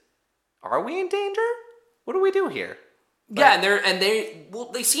 are we in danger? What do we do here? Yeah,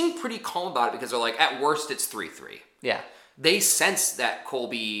 they seem pretty calm about it because they're like, at worst, it's 3-3. Yeah. They sense that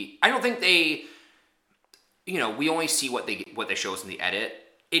Colby... I don't think they... we only see what they show us in the edit.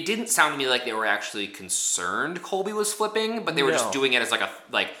 It didn't sound to me like they were actually concerned Colby was flipping, but they were just doing it as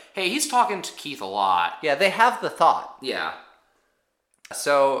hey, he's talking to Keith a lot. Yeah, they have the thought. Yeah.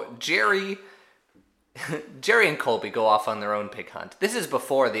 So Jerry and Colby go off on their own pig hunt. This is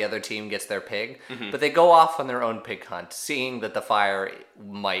before the other team gets their pig, but they go off on their own pig hunt, seeing that the fire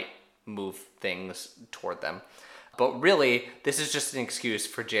might move things toward them. But really, this is just an excuse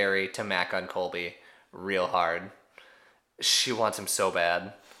for Jerry to mac on Colby real hard. She wants him so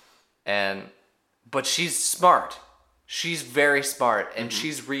bad. But she's smart. She's very smart, and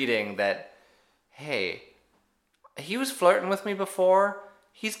she's reading that, hey, he was flirting with me before.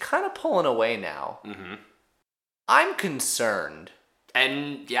 He's kind of pulling away now. Mm-hmm. I'm concerned.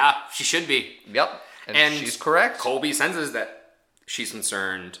 And yeah, she should be. Yep. And she's correct. Colby senses that she's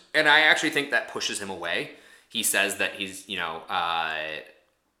concerned. And I actually think that pushes him away. He says that he's, that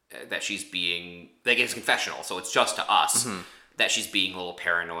she's being, it's confessional, so it's just to us. Mm-hmm. That she's being a little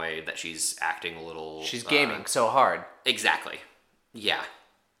paranoid, that she's acting a little... She's gaming so hard. Exactly. Yeah.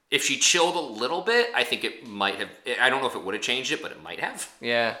 If she chilled a little bit, I think it might have... I don't know if it would have changed it, but it might have.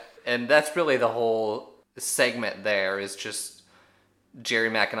 Yeah, and that's really the whole segment there, is just Jerry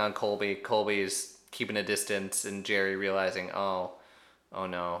macking on Colby. Colby's keeping a distance, and Jerry realizing, oh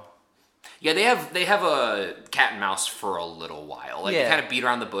no. Yeah, they have a cat and mouse for a little while. They kind of beat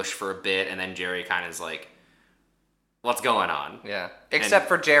around the bush for a bit, and then Jerry kind of is like, what's going on? Yeah, except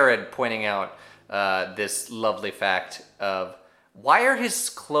for Jared pointing out this lovely fact of, why are his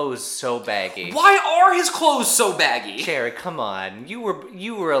clothes so baggy? Why are his clothes so baggy? Jared, come on. You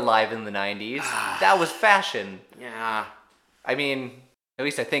were alive in the 90s. That was fashion. Yeah. I mean, at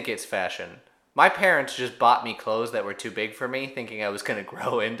least I think it's fashion. My parents just bought me clothes that were too big for me, thinking I was going to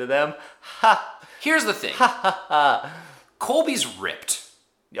grow into them. Ha! Here's the thing. Colby's ripped.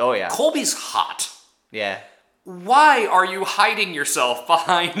 Oh, yeah. Colby's hot. Yeah. Why are you hiding yourself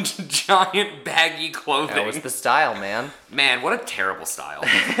behind giant baggy clothing? That was the style, man. Man, what a terrible style.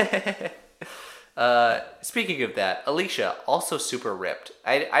 Speaking of that, Alicia, also super ripped.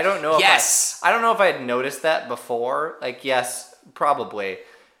 I don't know if Yes! I don't know if I had noticed that before. Like, yes, probably.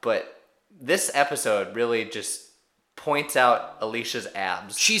 But this episode really just points out Alicia's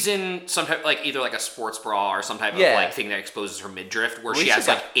abs. She's in some type, like, either like a sports bra or some type of, like, thing that exposes her midriff, where she has,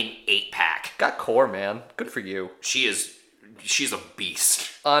 like, an 8-pack. Got core, man. Good for you. She's a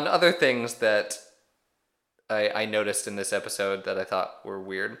beast. On other things that I noticed in this episode that I thought were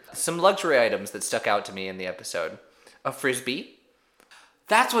weird, some luxury items that stuck out to me in the episode. A Frisbee.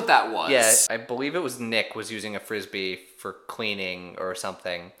 That's what that was. Yeah, I believe it was Nick was using a Frisbee for cleaning or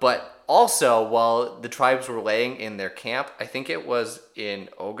something. But also, while the tribes were laying in their camp, I think it was in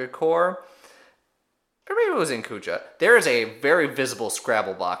Ogakor, or maybe it was in Kuja, there is a very visible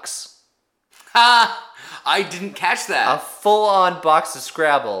Scrabble box. Ha! I didn't catch that. A full-on box of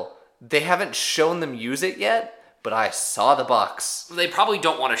Scrabble. They haven't shown them use it yet, but I saw the box. They probably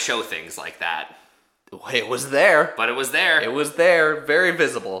don't want to show things like that. It was there. But it was there. It was there. Very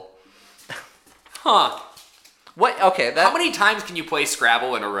visible. Huh. What? Okay, How many times can you play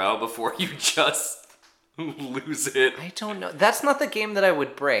Scrabble in a row before you just lose it? I don't know. That's not the game that I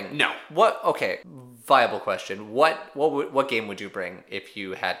would bring. No. What? Okay, viable question. What game would you bring if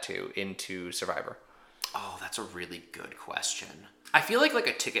you had to into Survivor? Oh, that's a really good question. I feel like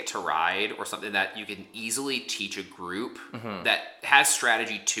a Ticket to Ride or something that you can easily teach a group that has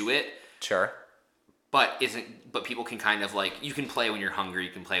strategy to it. Sure. But people can kind of like, you can play when you're hungry,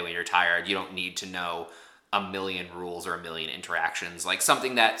 you can play when you're tired. You don't need to know a million rules or a million interactions. Like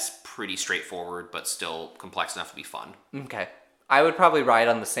something that's pretty straightforward, but still complex enough to be fun. Okay. I would probably ride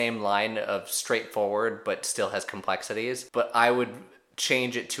on the same line of straightforward, but still has complexities. But I would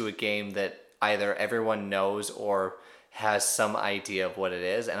change it to a game that either everyone knows or has some idea of what it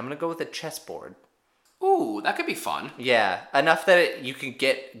is. And I'm going to go with a chessboard. Ooh, that could be fun. Yeah, enough that you can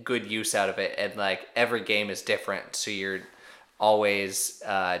get good use out of it, and like every game is different, so you're always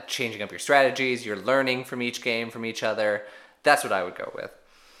changing up your strategies. You're learning from each game, from each other. That's what I would go with.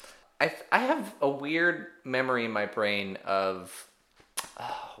 I have a weird memory in my brain of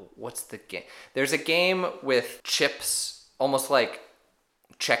what's the game? There's a game with chips, almost like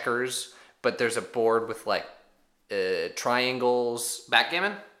checkers, but there's a board with like triangles.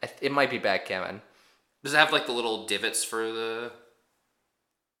 Backgammon? It might be backgammon. Does it have like the little divots for the...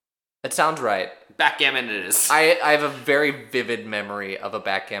 It sounds right. Backgammon it is. I have a very vivid memory of a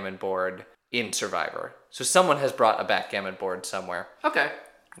backgammon board in Survivor. So someone has brought a backgammon board somewhere. Okay.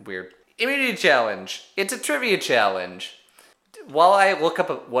 Weird. Immunity challenge. It's a trivia challenge. While I look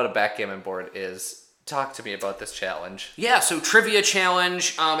up what a backgammon board is, talk to me about this challenge. Yeah, so trivia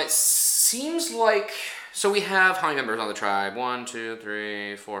challenge. It seems like... So we have how many members on the tribe? 1, 2,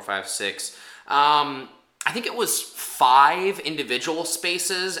 3, 4, 5, 6... I think it was 5 individual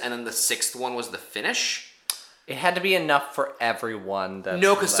spaces, and then the 6th one was the finish. It had to be enough for everyone.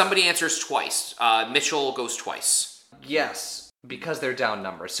 No, because somebody answers twice. Mitchell goes twice. Yes, because they're down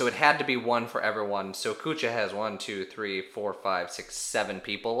numbers. So it had to be 1 for everyone. So Kucha has 1, 2, 3, 4, 5, 6, 7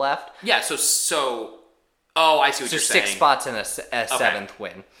 people left. Yeah, so... Oh, I see what you're saying. 6 spots and a 7th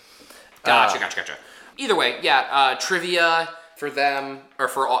win. Gotcha. Either way, yeah, trivia... for them, or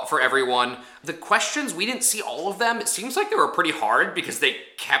for everyone. The questions, we didn't see all of them. It seems like they were pretty hard because they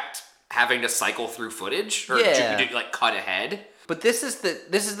kept having to cycle through footage or like cut ahead. But this is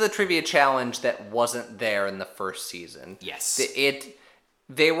the trivia challenge that wasn't there in the first season. Yes.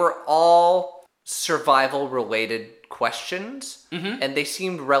 They were all survival related questions, and they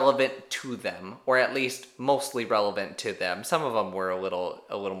seemed relevant to them, or at least mostly relevant to them. Some of them were a little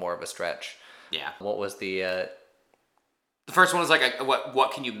more of a stretch. Yeah. What was the The first one was like,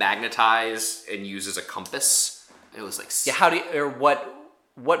 what can you magnetize and use as a compass? It was like... Yeah,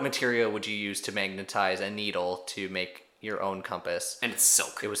 what material would you use to magnetize a needle to make your own compass? And it's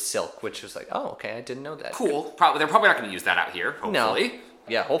silk. It was silk, which was like, oh, okay, I didn't know that. Cool. They're probably not going to use that out here, hopefully. No.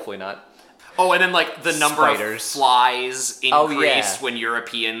 Yeah, hopefully not. Oh, and then like the number of flies increased when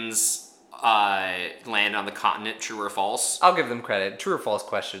Europeans land on the continent, true or false? I'll give them credit. True or false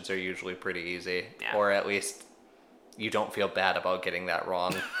questions are usually pretty easy. Yeah. Or at least... you don't feel bad about getting that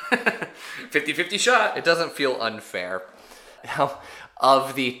wrong. 50-50 shot. It doesn't feel unfair.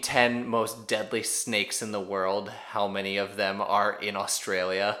 Of the 10 most deadly snakes in the world, how many of them are in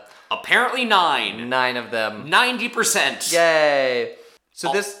Australia? Apparently 9. 9 of them. 90%. Yay!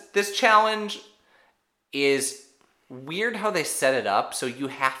 So this challenge is weird how they set it up. So you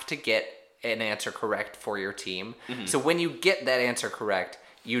have to get an answer correct for your team. Mm-hmm. So when you get that answer correct,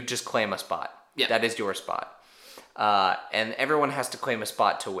 you just claim a spot. Yeah. That is your spot. And everyone has to claim a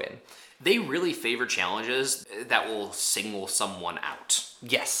spot to win. They really favor challenges that will single someone out.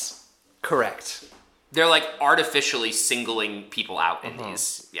 Yes. Correct. They're like artificially singling people out in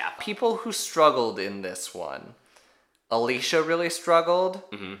these. Yeah. People who struggled in this one. Alicia really struggled.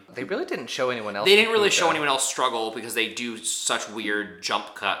 Mm-hmm. They really didn't show anyone else. They didn't really show anyone else struggle because they do such weird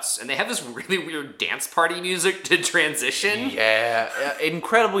jump cuts. And they have this really weird dance party music to transition. Yeah.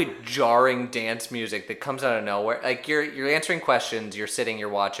 Incredibly jarring dance music that comes out of nowhere. Like, you're answering questions, you're sitting, you're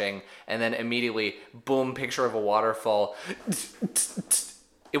watching, and then immediately, boom, picture of a waterfall.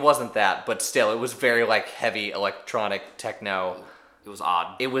 It wasn't that, but still, it was very, like, heavy electronic techno. It was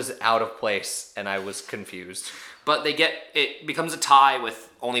odd. It was out of place, and I was confused. But it becomes a tie with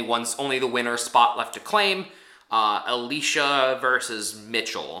only the winner spot left to claim. Alicia versus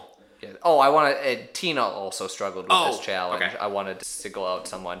Mitchell. Yeah. Tina also struggled with this challenge. Okay. I wanted to single out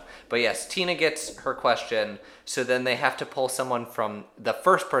someone. But yes, Tina gets her question, so then they have to pull someone from the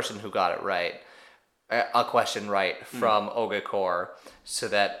first person who got it right, a question right, from Ogakor, so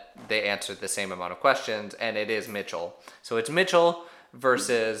that they answered the same amount of questions, and it is Mitchell. So it's Mitchell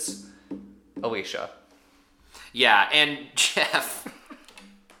versus Alicia. Yeah, and Jeff.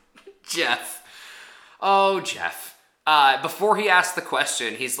 Oh, Jeff. Before he asked the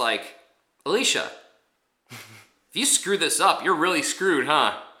question, he's like, Alicia, if you screw this up, you're really screwed,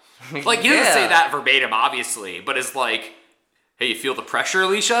 huh? Like, he doesn't say that verbatim, obviously, but it's like, hey, you feel the pressure,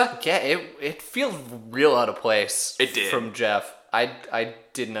 Alicia? Yeah, it feels real out of place. It did. From Jeff. I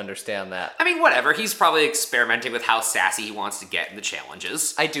didn't understand that. I mean, whatever. He's probably experimenting with how sassy he wants to get in the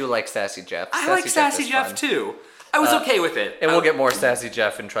challenges. I do like Sassy Jeff. I like Sassy Jeff too. I was okay with it. And we'll get more Sassy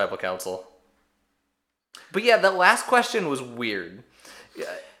Jeff in Tribal Council. But yeah, that last question was weird.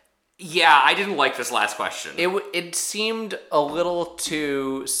 Yeah, I didn't like this last question. It seemed a little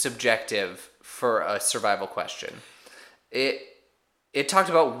too subjective for a survival question. It talked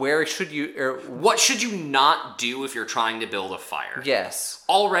about what should you not do if you're trying to build a fire? Yes.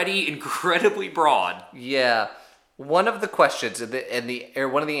 Already incredibly broad. Yeah. One of the questions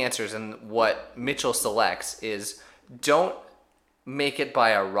one of the answers and what Mitchell selects is don't make it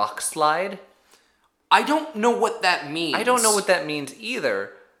by a rock slide. I don't know what that means. I don't know what that means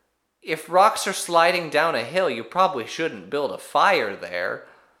either. If rocks are sliding down a hill, you probably shouldn't build a fire there.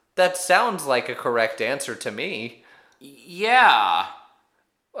 That sounds like a correct answer to me. Yeah.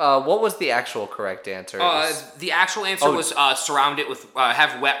 What was the actual correct answer? The actual answer was surround it with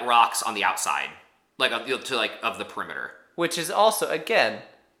have wet rocks on the outside, of the perimeter. Which is also, again,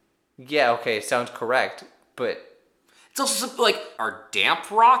 yeah, okay, sounds correct, but it's also like, are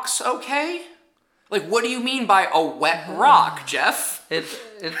damp rocks okay? Like, what do you mean by a wet rock, Jeff? It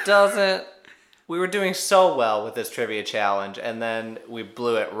doesn't. We were doing so well with this trivia challenge, and then we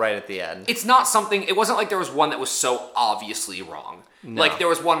blew it right at the end. It's not something. It wasn't like there was one that was so obviously wrong. No. Like, there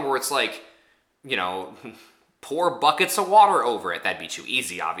was one where it's like, pour buckets of water over it. That'd be too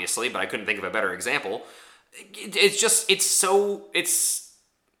easy, obviously, but I couldn't think of a better example. It's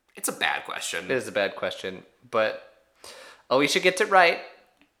a bad question. It is a bad question, but Alicia gets it right.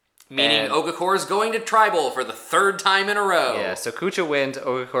 Meaning Ogakor is going to Tribal for the third time in a row. Yeah, so Kucha wins,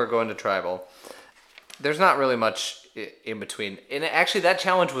 Ogakor going to Tribal. There's not really much in between. And actually, that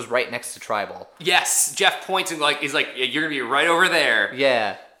challenge was right next to Tribal. Yes, Jeff points and he's like, yeah, you're going to be right over there.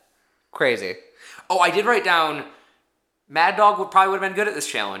 Yeah, crazy. Oh, I did write down, Mad Dog probably would have been good at this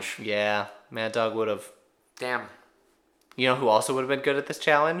challenge. Yeah, Mad Dog would have. Damn. You know who also would have been good at this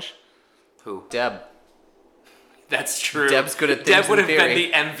challenge? Who? Deb. That's true. Deb's good at things. Deb would have been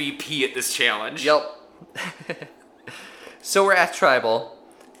the MVP at this challenge. Yep. So we're at Tribal,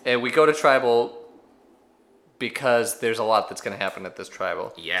 and we go to Tribal because there's a lot that's going to happen at this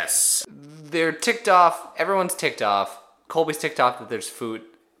Tribal. Yes. They're ticked off. Everyone's ticked off. Colby's ticked off that there's food.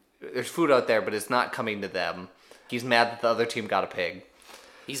 There's food out there, but it's not coming to them. He's mad that the other team got a pig.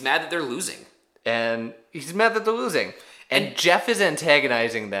 He's mad that they're losing. And Jeff is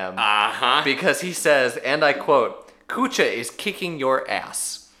antagonizing them. Uh-huh. Because he says, and I quote, Kucha is kicking your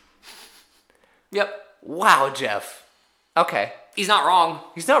ass. Yep. Wow, Jeff. Okay. He's not wrong.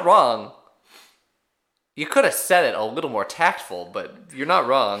 He's not wrong. You could have said it a little more tactful, but you're not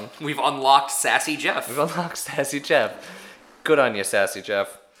wrong. We've unlocked Sassy Jeff. Good on you, Sassy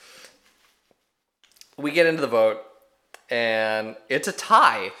Jeff. We get into the vote, and it's a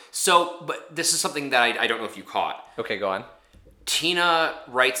tie. So, but this is something that I don't know if you caught. Okay, go on. Tina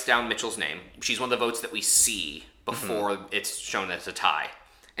writes down Mitchell's name. She's one of the votes that we see before it's shown as a tie.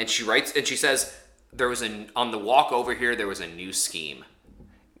 And she writes, and she says, on the walk over here, there was a new scheme.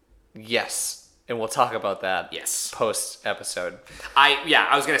 Yes. And we'll talk about that post episode.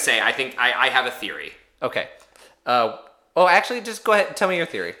 I was going to say, I think I have a theory. Okay. Actually, just go ahead and tell me your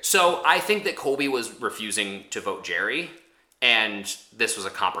theory. So I think that Colby was refusing to vote Jerry, and this was a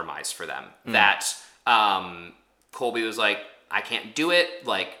compromise for them. That Colby was like, I can't do it.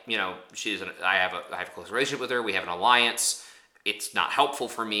 Like, I have a close relationship with her. We have an alliance. It's not helpful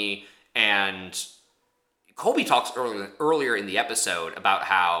for me. And Colby talks earlier in the episode about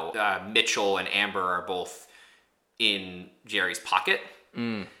how Mitchell and Amber are both in Jerry's pocket.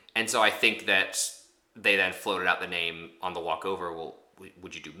 And so I think that they then floated out the name on the walk over. Well,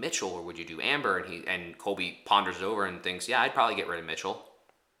 would you do Mitchell or would you do Amber? And Colby ponders it over and thinks, yeah, I'd probably get rid of Mitchell.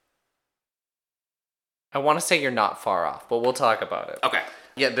 I want to say you're not far off, but we'll talk about it. Okay.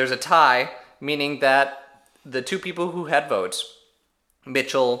 Yeah, there's a tie, meaning that the two people who had votes,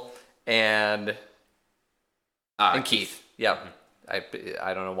 Mitchell and Keith. Yeah.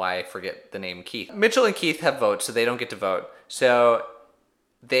 I don't know why I forget the name Keith. Mitchell and Keith have votes, so they don't get to vote. So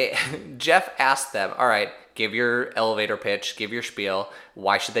Jeff asked them, all right, give your elevator pitch, give your spiel.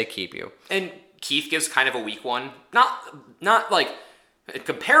 Why should they keep you? And Keith gives kind of a weak one. Not like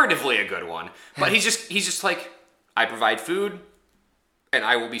comparatively a good one, but he's just like, I provide food and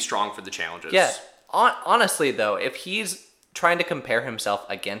I will be strong for the challenges. Yeah. Honestly, though, if he's trying to compare himself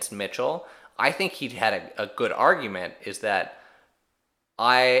against Mitchell, I think he'd had a good argument is that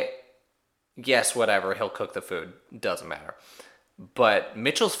whatever, he'll cook the food. Doesn't matter. But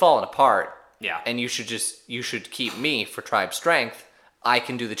Mitchell's fallen apart. Yeah. And you should keep me for tribe strength. I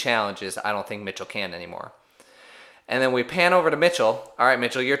can do the challenges. I don't think Mitchell can anymore. And then we pan over to Mitchell. All right,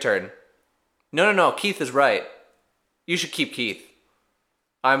 Mitchell, your turn. No. Keith is right. You should keep Keith.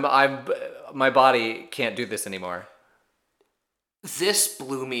 My body can't do this anymore. This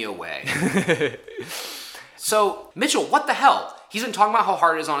blew me away. So, Mitchell, what the hell? He's been talking about how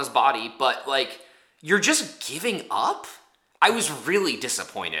hard it is on his body, but, you're just giving up? I was really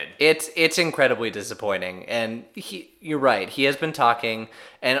disappointed. It's incredibly disappointing, and you're right. He has been talking,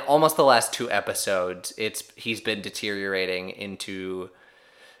 and almost the last 2 episodes, he's been deteriorating into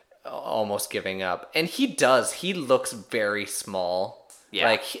almost giving up. And he looks very small.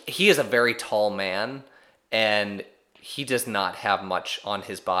 Yeah. He is a very tall man, and he does not have much on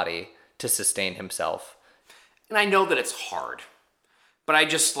his body to sustain himself. And I know that it's hard, but I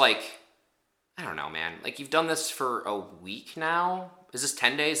just, I don't know, man. You've done this for a week now? Is this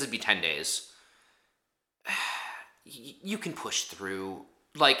 10 days? It'd be 10 days. You can push through.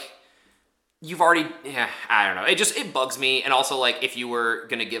 You've already... Yeah, I don't know. It bugs me. And also, if you were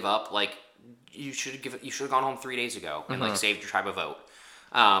going to give up, you should have gone home 3 days ago and, saved your tribe a vote.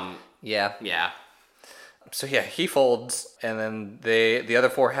 Yeah. Yeah. So, yeah, he folds, and then the other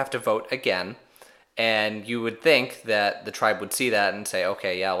 4 have to vote again. And you would think that the tribe would see that and say,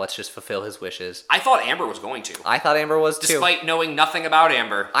 okay, yeah, let's just fulfill his wishes. I thought Amber was going to. I thought Amber was too. Despite knowing nothing about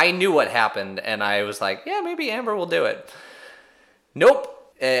Amber. I knew what happened, and I was like, yeah, maybe Amber will do it.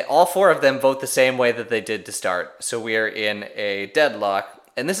 Nope. All 4 of them vote the same way that they did to start. So we are in a deadlock.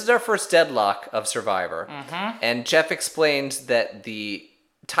 And this is our first deadlock of Survivor. Mm-hmm. And Jeff explains that the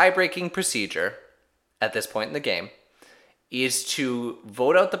tie-breaking procedure at this point in the game is to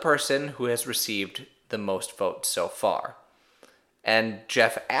vote out the person who has received the most votes so far. And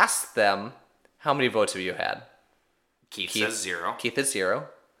Jeff asks them, how many votes have you had? Keith says 0. Keith is 0.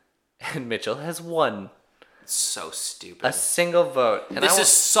 And Mitchell has 1. It's so stupid. A single vote. And this is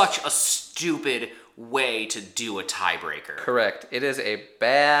such a stupid way to do a tiebreaker. Correct. It is a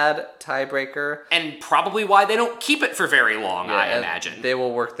bad tiebreaker. And probably why they don't keep it for very long, I imagine. They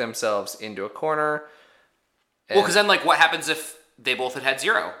will work themselves into a corner. Well, because then, what happens if they both had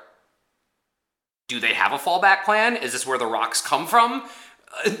 0? Do they have a fallback plan? Is this where the rocks come from?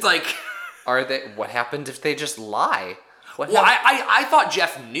 Are they? What happens if they just lie? I thought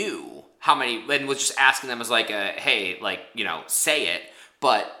Jeff knew how many, and was just asking them as hey, say it.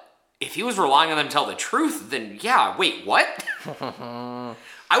 But if he was relying on them to tell the truth, then yeah, wait, what?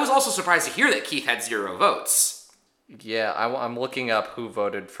 I was also surprised to hear that Keith had 0 votes. Yeah, I'm looking up who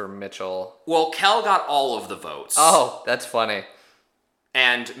voted for Mitchell. Well, Kel got all of the votes. Oh, that's funny.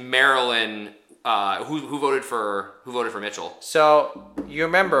 And Marilyn, who voted for Mitchell? So you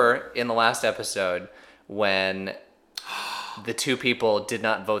remember in the last episode when the 2 people did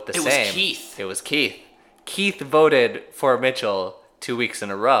not vote the same? It was Keith. It was Keith. Keith voted for Mitchell 2 weeks in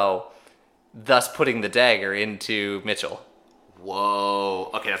a row, thus putting the dagger into Mitchell. Whoa.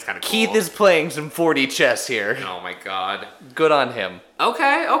 Okay, that's kind of cool. Keith is playing some 4D chess here. Oh my god. Good on him.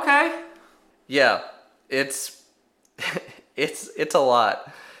 Okay. Yeah, it's It's a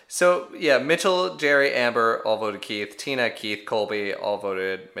lot. So, yeah, Mitchell, Jerry, Amber all voted Keith. Tina, Keith, Colby all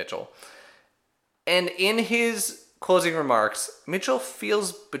voted Mitchell. And in his closing remarks, Mitchell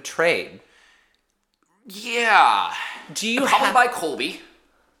feels betrayed. Yeah. Do you Probably by Colby.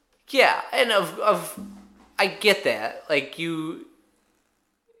 Yeah, and I get that. Like, you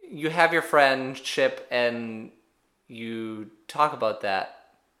have your friendship and you talk about that,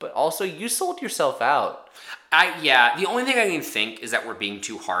 but also you sold yourself out. The only thing I can think is that we're being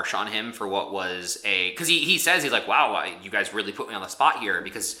too harsh on him for what was because he says, he's like, wow, you guys really put me on the spot here,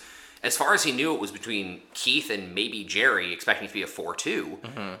 because as far as he knew, it was between Keith and maybe Jerry, expecting it to be a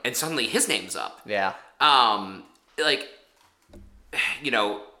 4-2, and suddenly his name's up. Yeah. Like, you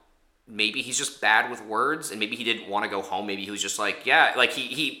know, maybe he's just bad with words, and maybe he didn't want to go home. Maybe he was just like, yeah, like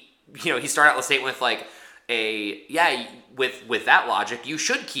he started out the statement with like with that logic, you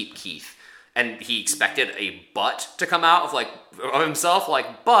should keep Keith. And he expected a but to come out of himself,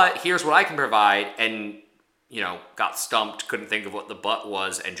 like, but here's what I can provide, and, you know, got stumped, couldn't think of what the but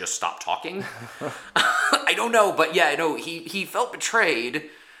was, and just stopped talking. I don't know, but yeah, no, he felt betrayed,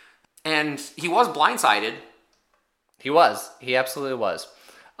 and he was blindsided. He absolutely was.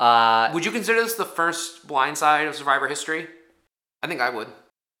 Would you consider this the first blindside of Survivor history? I think I would.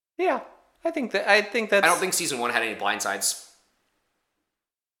 Yeah, I think that's... I don't think season 1 had any blindsides.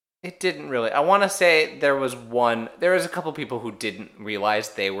 It didn't really. I want to say there was a couple people who didn't realize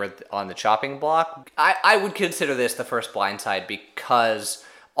they were on the chopping block. I would consider this the first blindside because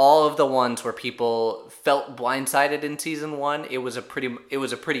all of the ones where people felt blindsided in season 1, it was a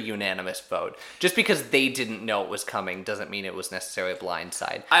pretty unanimous vote. Just because they didn't know it was coming doesn't mean it was necessarily a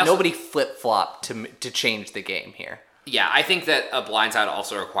blindside. Nobody flip-flopped to change the game here. Yeah, I think that a blindside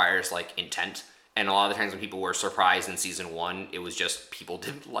also requires like intent. And a lot of the times when people were surprised in season 1, it was just people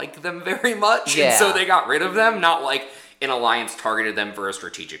didn't like them very much. Yeah. And so they got rid of them, not like an alliance targeted them for a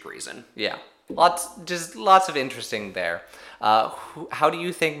strategic reason. Yeah. Lots of interesting there. How do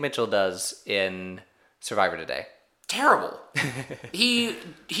you think Mitchell does in Survivor today? Terrible.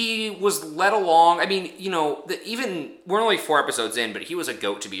 He was led along. I mean, you know, even we're only 4 episodes in, but he was a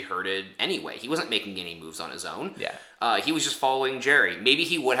goat to be herded anyway. He wasn't making any moves on his own. Yeah. He was just following Jerry. Maybe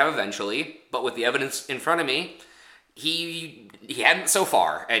he would have eventually, but with the evidence in front of me, he hadn't so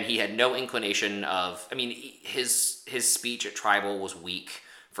far, and he had no inclination of. I mean, his speech at Tribal was weak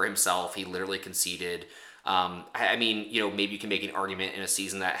for himself. He literally conceded. I mean, you know, maybe you can make an argument in a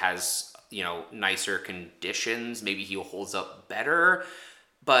season that has, you know, nicer conditions, maybe he holds up better,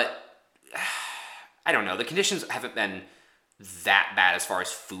 but I don't know. The conditions haven't been that bad as far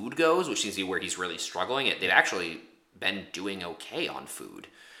as food goes, which seems to be where he's really struggling. They've actually been doing okay on food.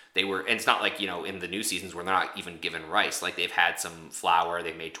 And it's not like, you know, in the new seasons where they're not even given rice. Like, they've had some flour,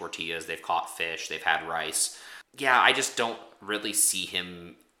 they've made tortillas, they've caught fish, they've had rice. Yeah, I just don't really see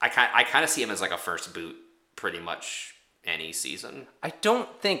him. I kind of see him as like a first boot pretty much any season. I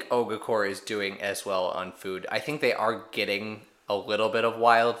don't think Ogakor is doing as well on food. I think they are getting a little bit of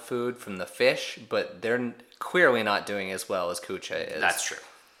wild food from the fish, but they're clearly not doing as well as Kucha is. That's true.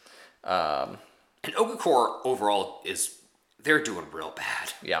 And Ogakor overall they're doing real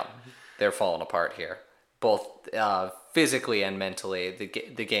bad. Yeah, they're falling apart here. Both physically and mentally,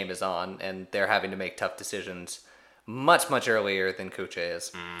 the game is on, and they're having to make tough decisions much, much earlier than Kucha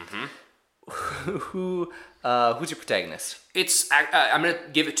is. Mm-hmm. Who's your protagonist? I'm gonna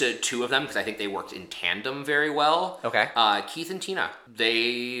give it to 2 of them because I think they worked in tandem very well. Okay. Keith and Tina.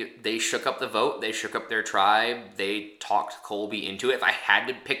 They shook up the vote. They shook up their tribe. They talked Colby into it. If I had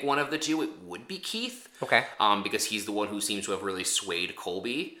to pick one of the 2, it would be Keith. Okay. Because he's the one who seems to have really swayed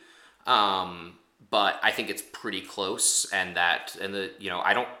Colby. But I think it's pretty close, and you know,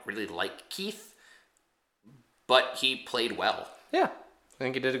 I don't really like Keith, but he played well. Yeah, I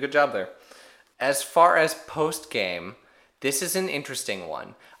think he did a good job there. As far as post-game, this is an interesting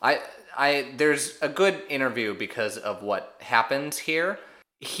one. There's a good interview because of what happens here.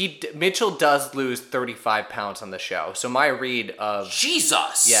 Mitchell does lose 35 pounds on the show. So my read of...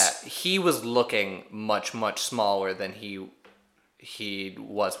 Jesus! Yeah, he was looking much, much smaller than he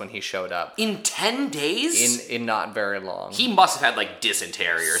was when he showed up. In 10 days? In not very long. He must have had, like,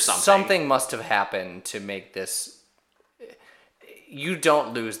 dysentery or something. Something must have happened to make this... You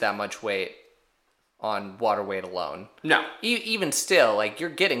don't lose that much weight on water weight alone. No. Even still, like, you're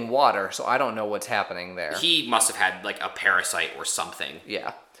getting water, so I don't know what's happening there. He must have had, like, a parasite or something.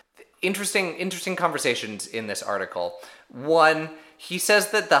 Yeah. Interesting conversations in this article. One, he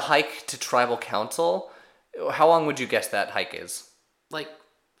says that the hike to tribal council, how long would you guess that hike is? Like,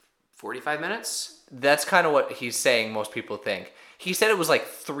 45 minutes? That's kind of what he's saying most people think. He said it was like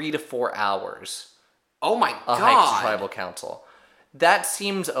 3 to 4 hours Oh my a god. hike to tribal council. That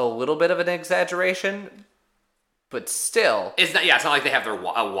seems a little bit of an exaggeration, but still. It's not like they have a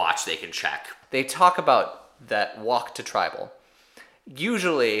watch they can check. They talk about that walk to tribal.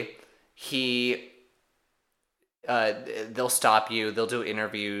 Usually, they'll stop you, they'll do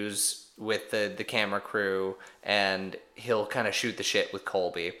interviews with the camera crew, and he'll kind of shoot the shit with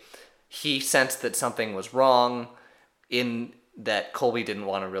Colby. He sensed that something was wrong in that Colby didn't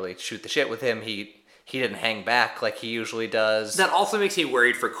want to really shoot the shit with him. He didn't hang back like he usually does. That also makes me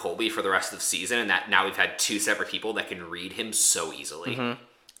worried for Colby for the rest of the season, and that now we've had two separate people that can read him so easily. Mm-hmm.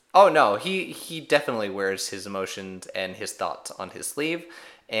 Oh no, he definitely wears his emotions and his thoughts on his sleeve,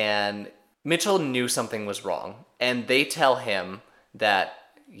 and Mitchell knew something was wrong, and they tell him that,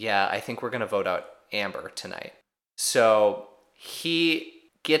 yeah, I think we're going to vote out Amber tonight. So he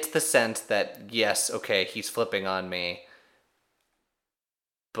gets the sense that, yes, okay, he's flipping on me,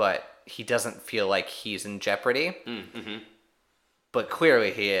 but he doesn't feel like he's in jeopardy. Mm-hmm. But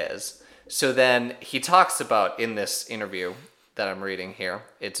clearly he is. So then he talks about, in this interview that I'm reading here,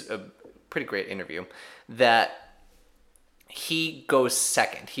 it's a pretty great interview, that he goes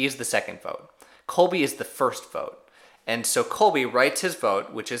second. He is the second vote. Colby is the first vote. And so Colby writes his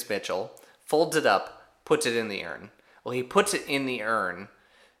vote, which is Mitchell, folds it up, puts it in the urn. Well, he puts it in the urn,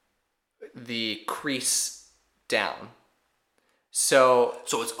 the crease down. So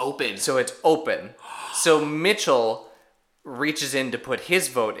it's open. So it's open. So Mitchell reaches in to put his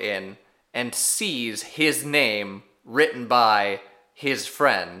vote in and sees his name written by his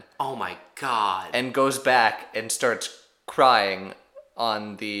friend. Oh my god. And goes back and starts crying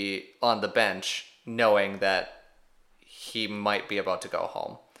on the bench, knowing that he might be about to go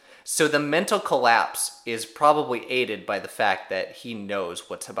home. So the mental collapse is probably aided by the fact that he knows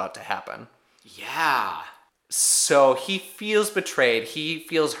what's about to happen. Yeah. So he feels betrayed, he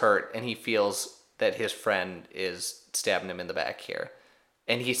feels hurt, and he feels that his friend is stabbing him in the back here.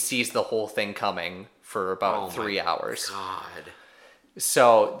 And he sees the whole thing coming for about 3 hours. God.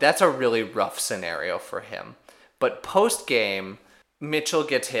 So that's a really rough scenario for him. But post-game, Mitchell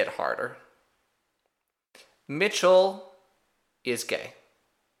gets hit harder. Mitchell is gay.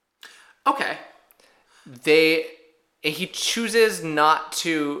 Okay. He chooses not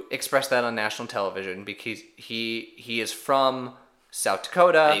to express that on national television because he is from South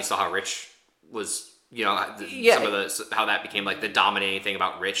Dakota. And you saw how Rich was, how that became like the dominating thing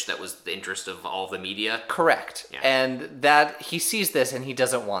about Rich that was the interest of all the media. Correct. Yeah. And that he sees this and he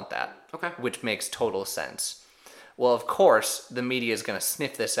doesn't want that. Okay. Which makes total sense. Well, of course, the media is going to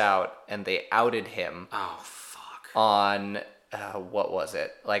sniff this out, and they outed him. Oh, fuck. On, what was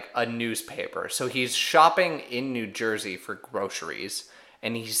it? Like a newspaper. So he's shopping in New Jersey for groceries,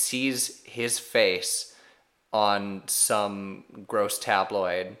 and he sees his face on some gross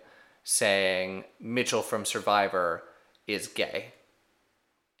tabloid saying Mitchell from Survivor is gay.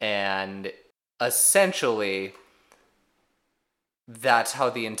 And essentially, that's how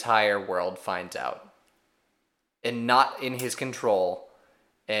the entire world finds out. And not in his control.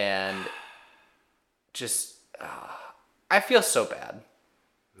 And just, I feel so bad.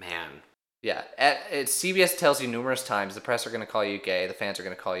 Man. Yeah. CBS tells you numerous times the press are going to call you gay, the fans are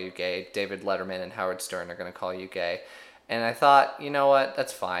going to call you gay, David Letterman and Howard Stern are going to call you gay. And I thought, you know what,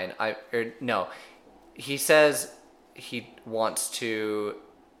 that's fine. No. He says he wants to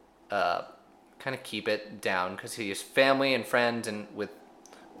kind of keep it down because he has family and friends and with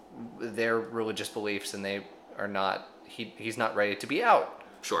their religious beliefs, and they are not, he's not ready to be out.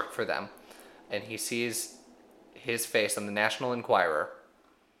 Sure. For them. And he sees his face on the National Enquirer,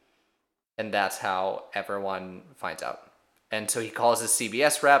 and that's how everyone finds out. And so he calls his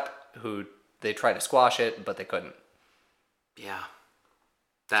CBS rep, who they try to squash it, but they couldn't. Yeah.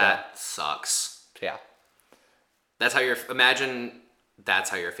 That sucks. Yeah. That's how that's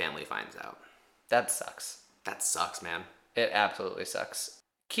how your family finds out. That sucks. That sucks, man. It absolutely sucks.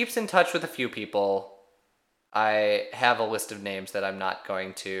 Keeps in touch with a few people. I have a list of names that I'm not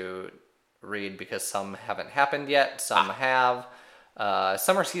going to read because some haven't happened yet. Some have.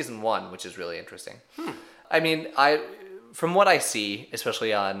 Some are season 1, which is really interesting. I mean, from what I see,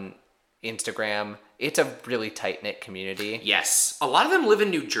 especially on Instagram, it's a really tight-knit community. Yes. A lot of them live in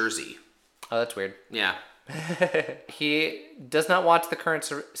New Jersey. Oh, that's weird. Yeah. He does not watch the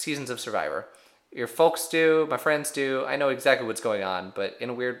current seasons of Survivor. Your folks do, my friends do. I know exactly what's going on, but in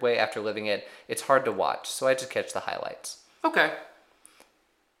a weird way, after living it, it's hard to watch, so I just catch the highlights. Okay.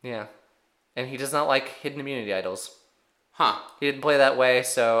 Yeah. And he does not like hidden immunity idols. Huh. He didn't play that way,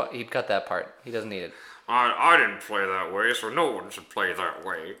 so he'd cut that part. He doesn't need it. I didn't play that way, so no one should play that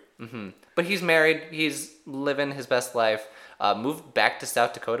way. Mm-hmm. But he's married. He's living his best life. moved back to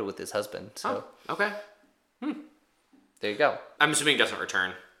South Dakota with his husband. So okay. there you go. I'm assuming he doesn't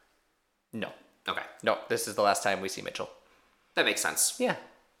return. No. Okay. No, this is the last time we see Mitchell. That makes sense. Yeah.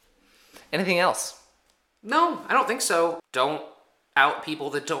 Anything else? No, I don't think so. Don't out people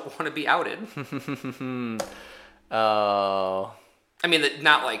that don't want to be outed. Oh. I mean,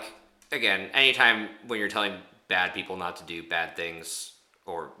 not like, again, anytime when you're telling bad people not to do bad things,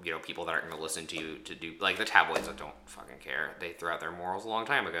 or, you know, people that aren't going to listen to you to do, like the tabloids that don't fucking care. They threw out their morals a long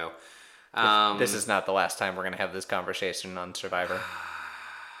time ago. This is not the last time we're going to have this conversation on Survivor.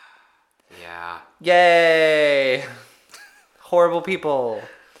 Yeah. Yay! Horrible people.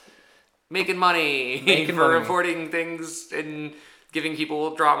 Making money for reporting things and giving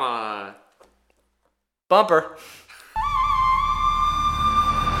people drama. Bumper.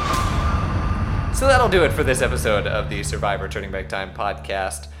 So that'll do it for this episode of the Survivor Turning Back Time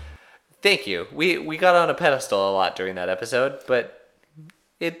podcast. Thank you. We got on a pedestal a lot during that episode, but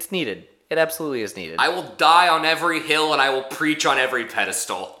it's needed. It absolutely is needed. I will die on every hill and I will preach on every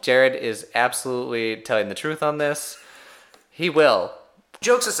pedestal. Jared is absolutely telling the truth on this. He will.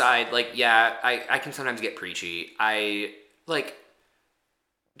 Jokes aside, like, yeah, I can sometimes get preachy. It's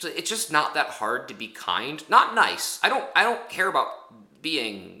just not that hard to be kind. Not nice. I don't care about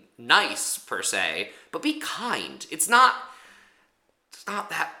being nice per se, but be kind. It's not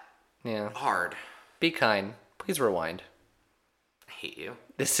that hard. Be kind. Please rewind. I hate you.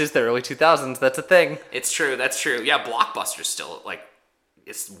 This is the early 2000s. That's a thing. It's true. That's true. Yeah, Blockbuster's still, like,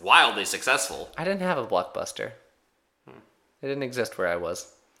 it's wildly successful. I didn't have a Blockbuster. It didn't exist where I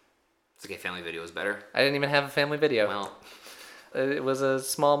was. It's okay, Family Video is better. I didn't even have a Family Video. Well. It was a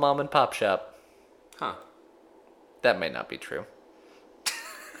small mom and pop shop. Huh. That might not be true.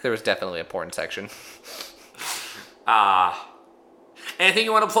 There was definitely a porn section. Anything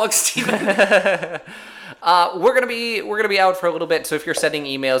you want to plug, Steven? We're gonna be out for a little bit. So if you're sending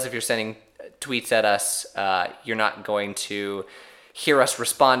emails, if you're sending tweets at us, you're not going to hear us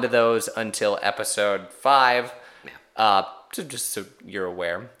respond to those until episode 5. Yeah. So just so you're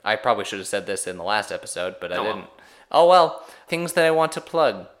aware, I probably should have said this in the last episode, but I didn't. Well. Oh well. Things that I want to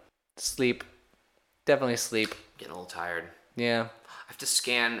plug: sleep, definitely sleep. Getting a little tired. Yeah. I have to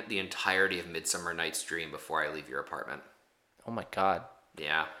scan the entirety of Midsummer Night's Dream before I leave your apartment. Oh my god.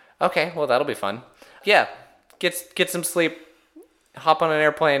 Yeah. Okay, well that'll be fun. Yeah, get some sleep. Hop on an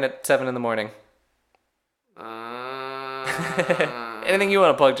airplane at 7 in the morning. Anything you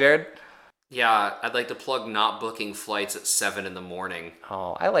want to plug, Jared? Yeah, I'd like to plug not booking flights at 7 in the morning.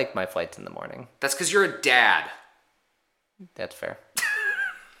 Oh, I like my flights in the morning. That's because you're a dad. That's fair.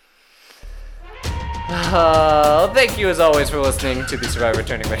 Thank you as always for listening to the Survivor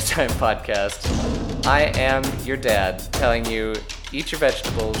Turning Back Time podcast. I am your dad telling you, eat your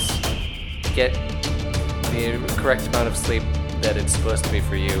vegetables, get the correct amount of sleep that it's supposed to be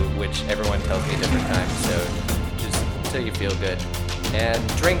for you, which everyone tells me different times, so just until you feel good. And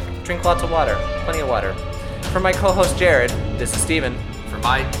drink lots of water, plenty of water. For my co-host Jared, this is Steven. For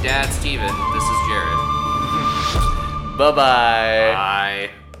my dad, Steven, this is Jared. Bye-bye. Bye.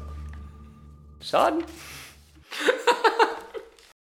 Sean?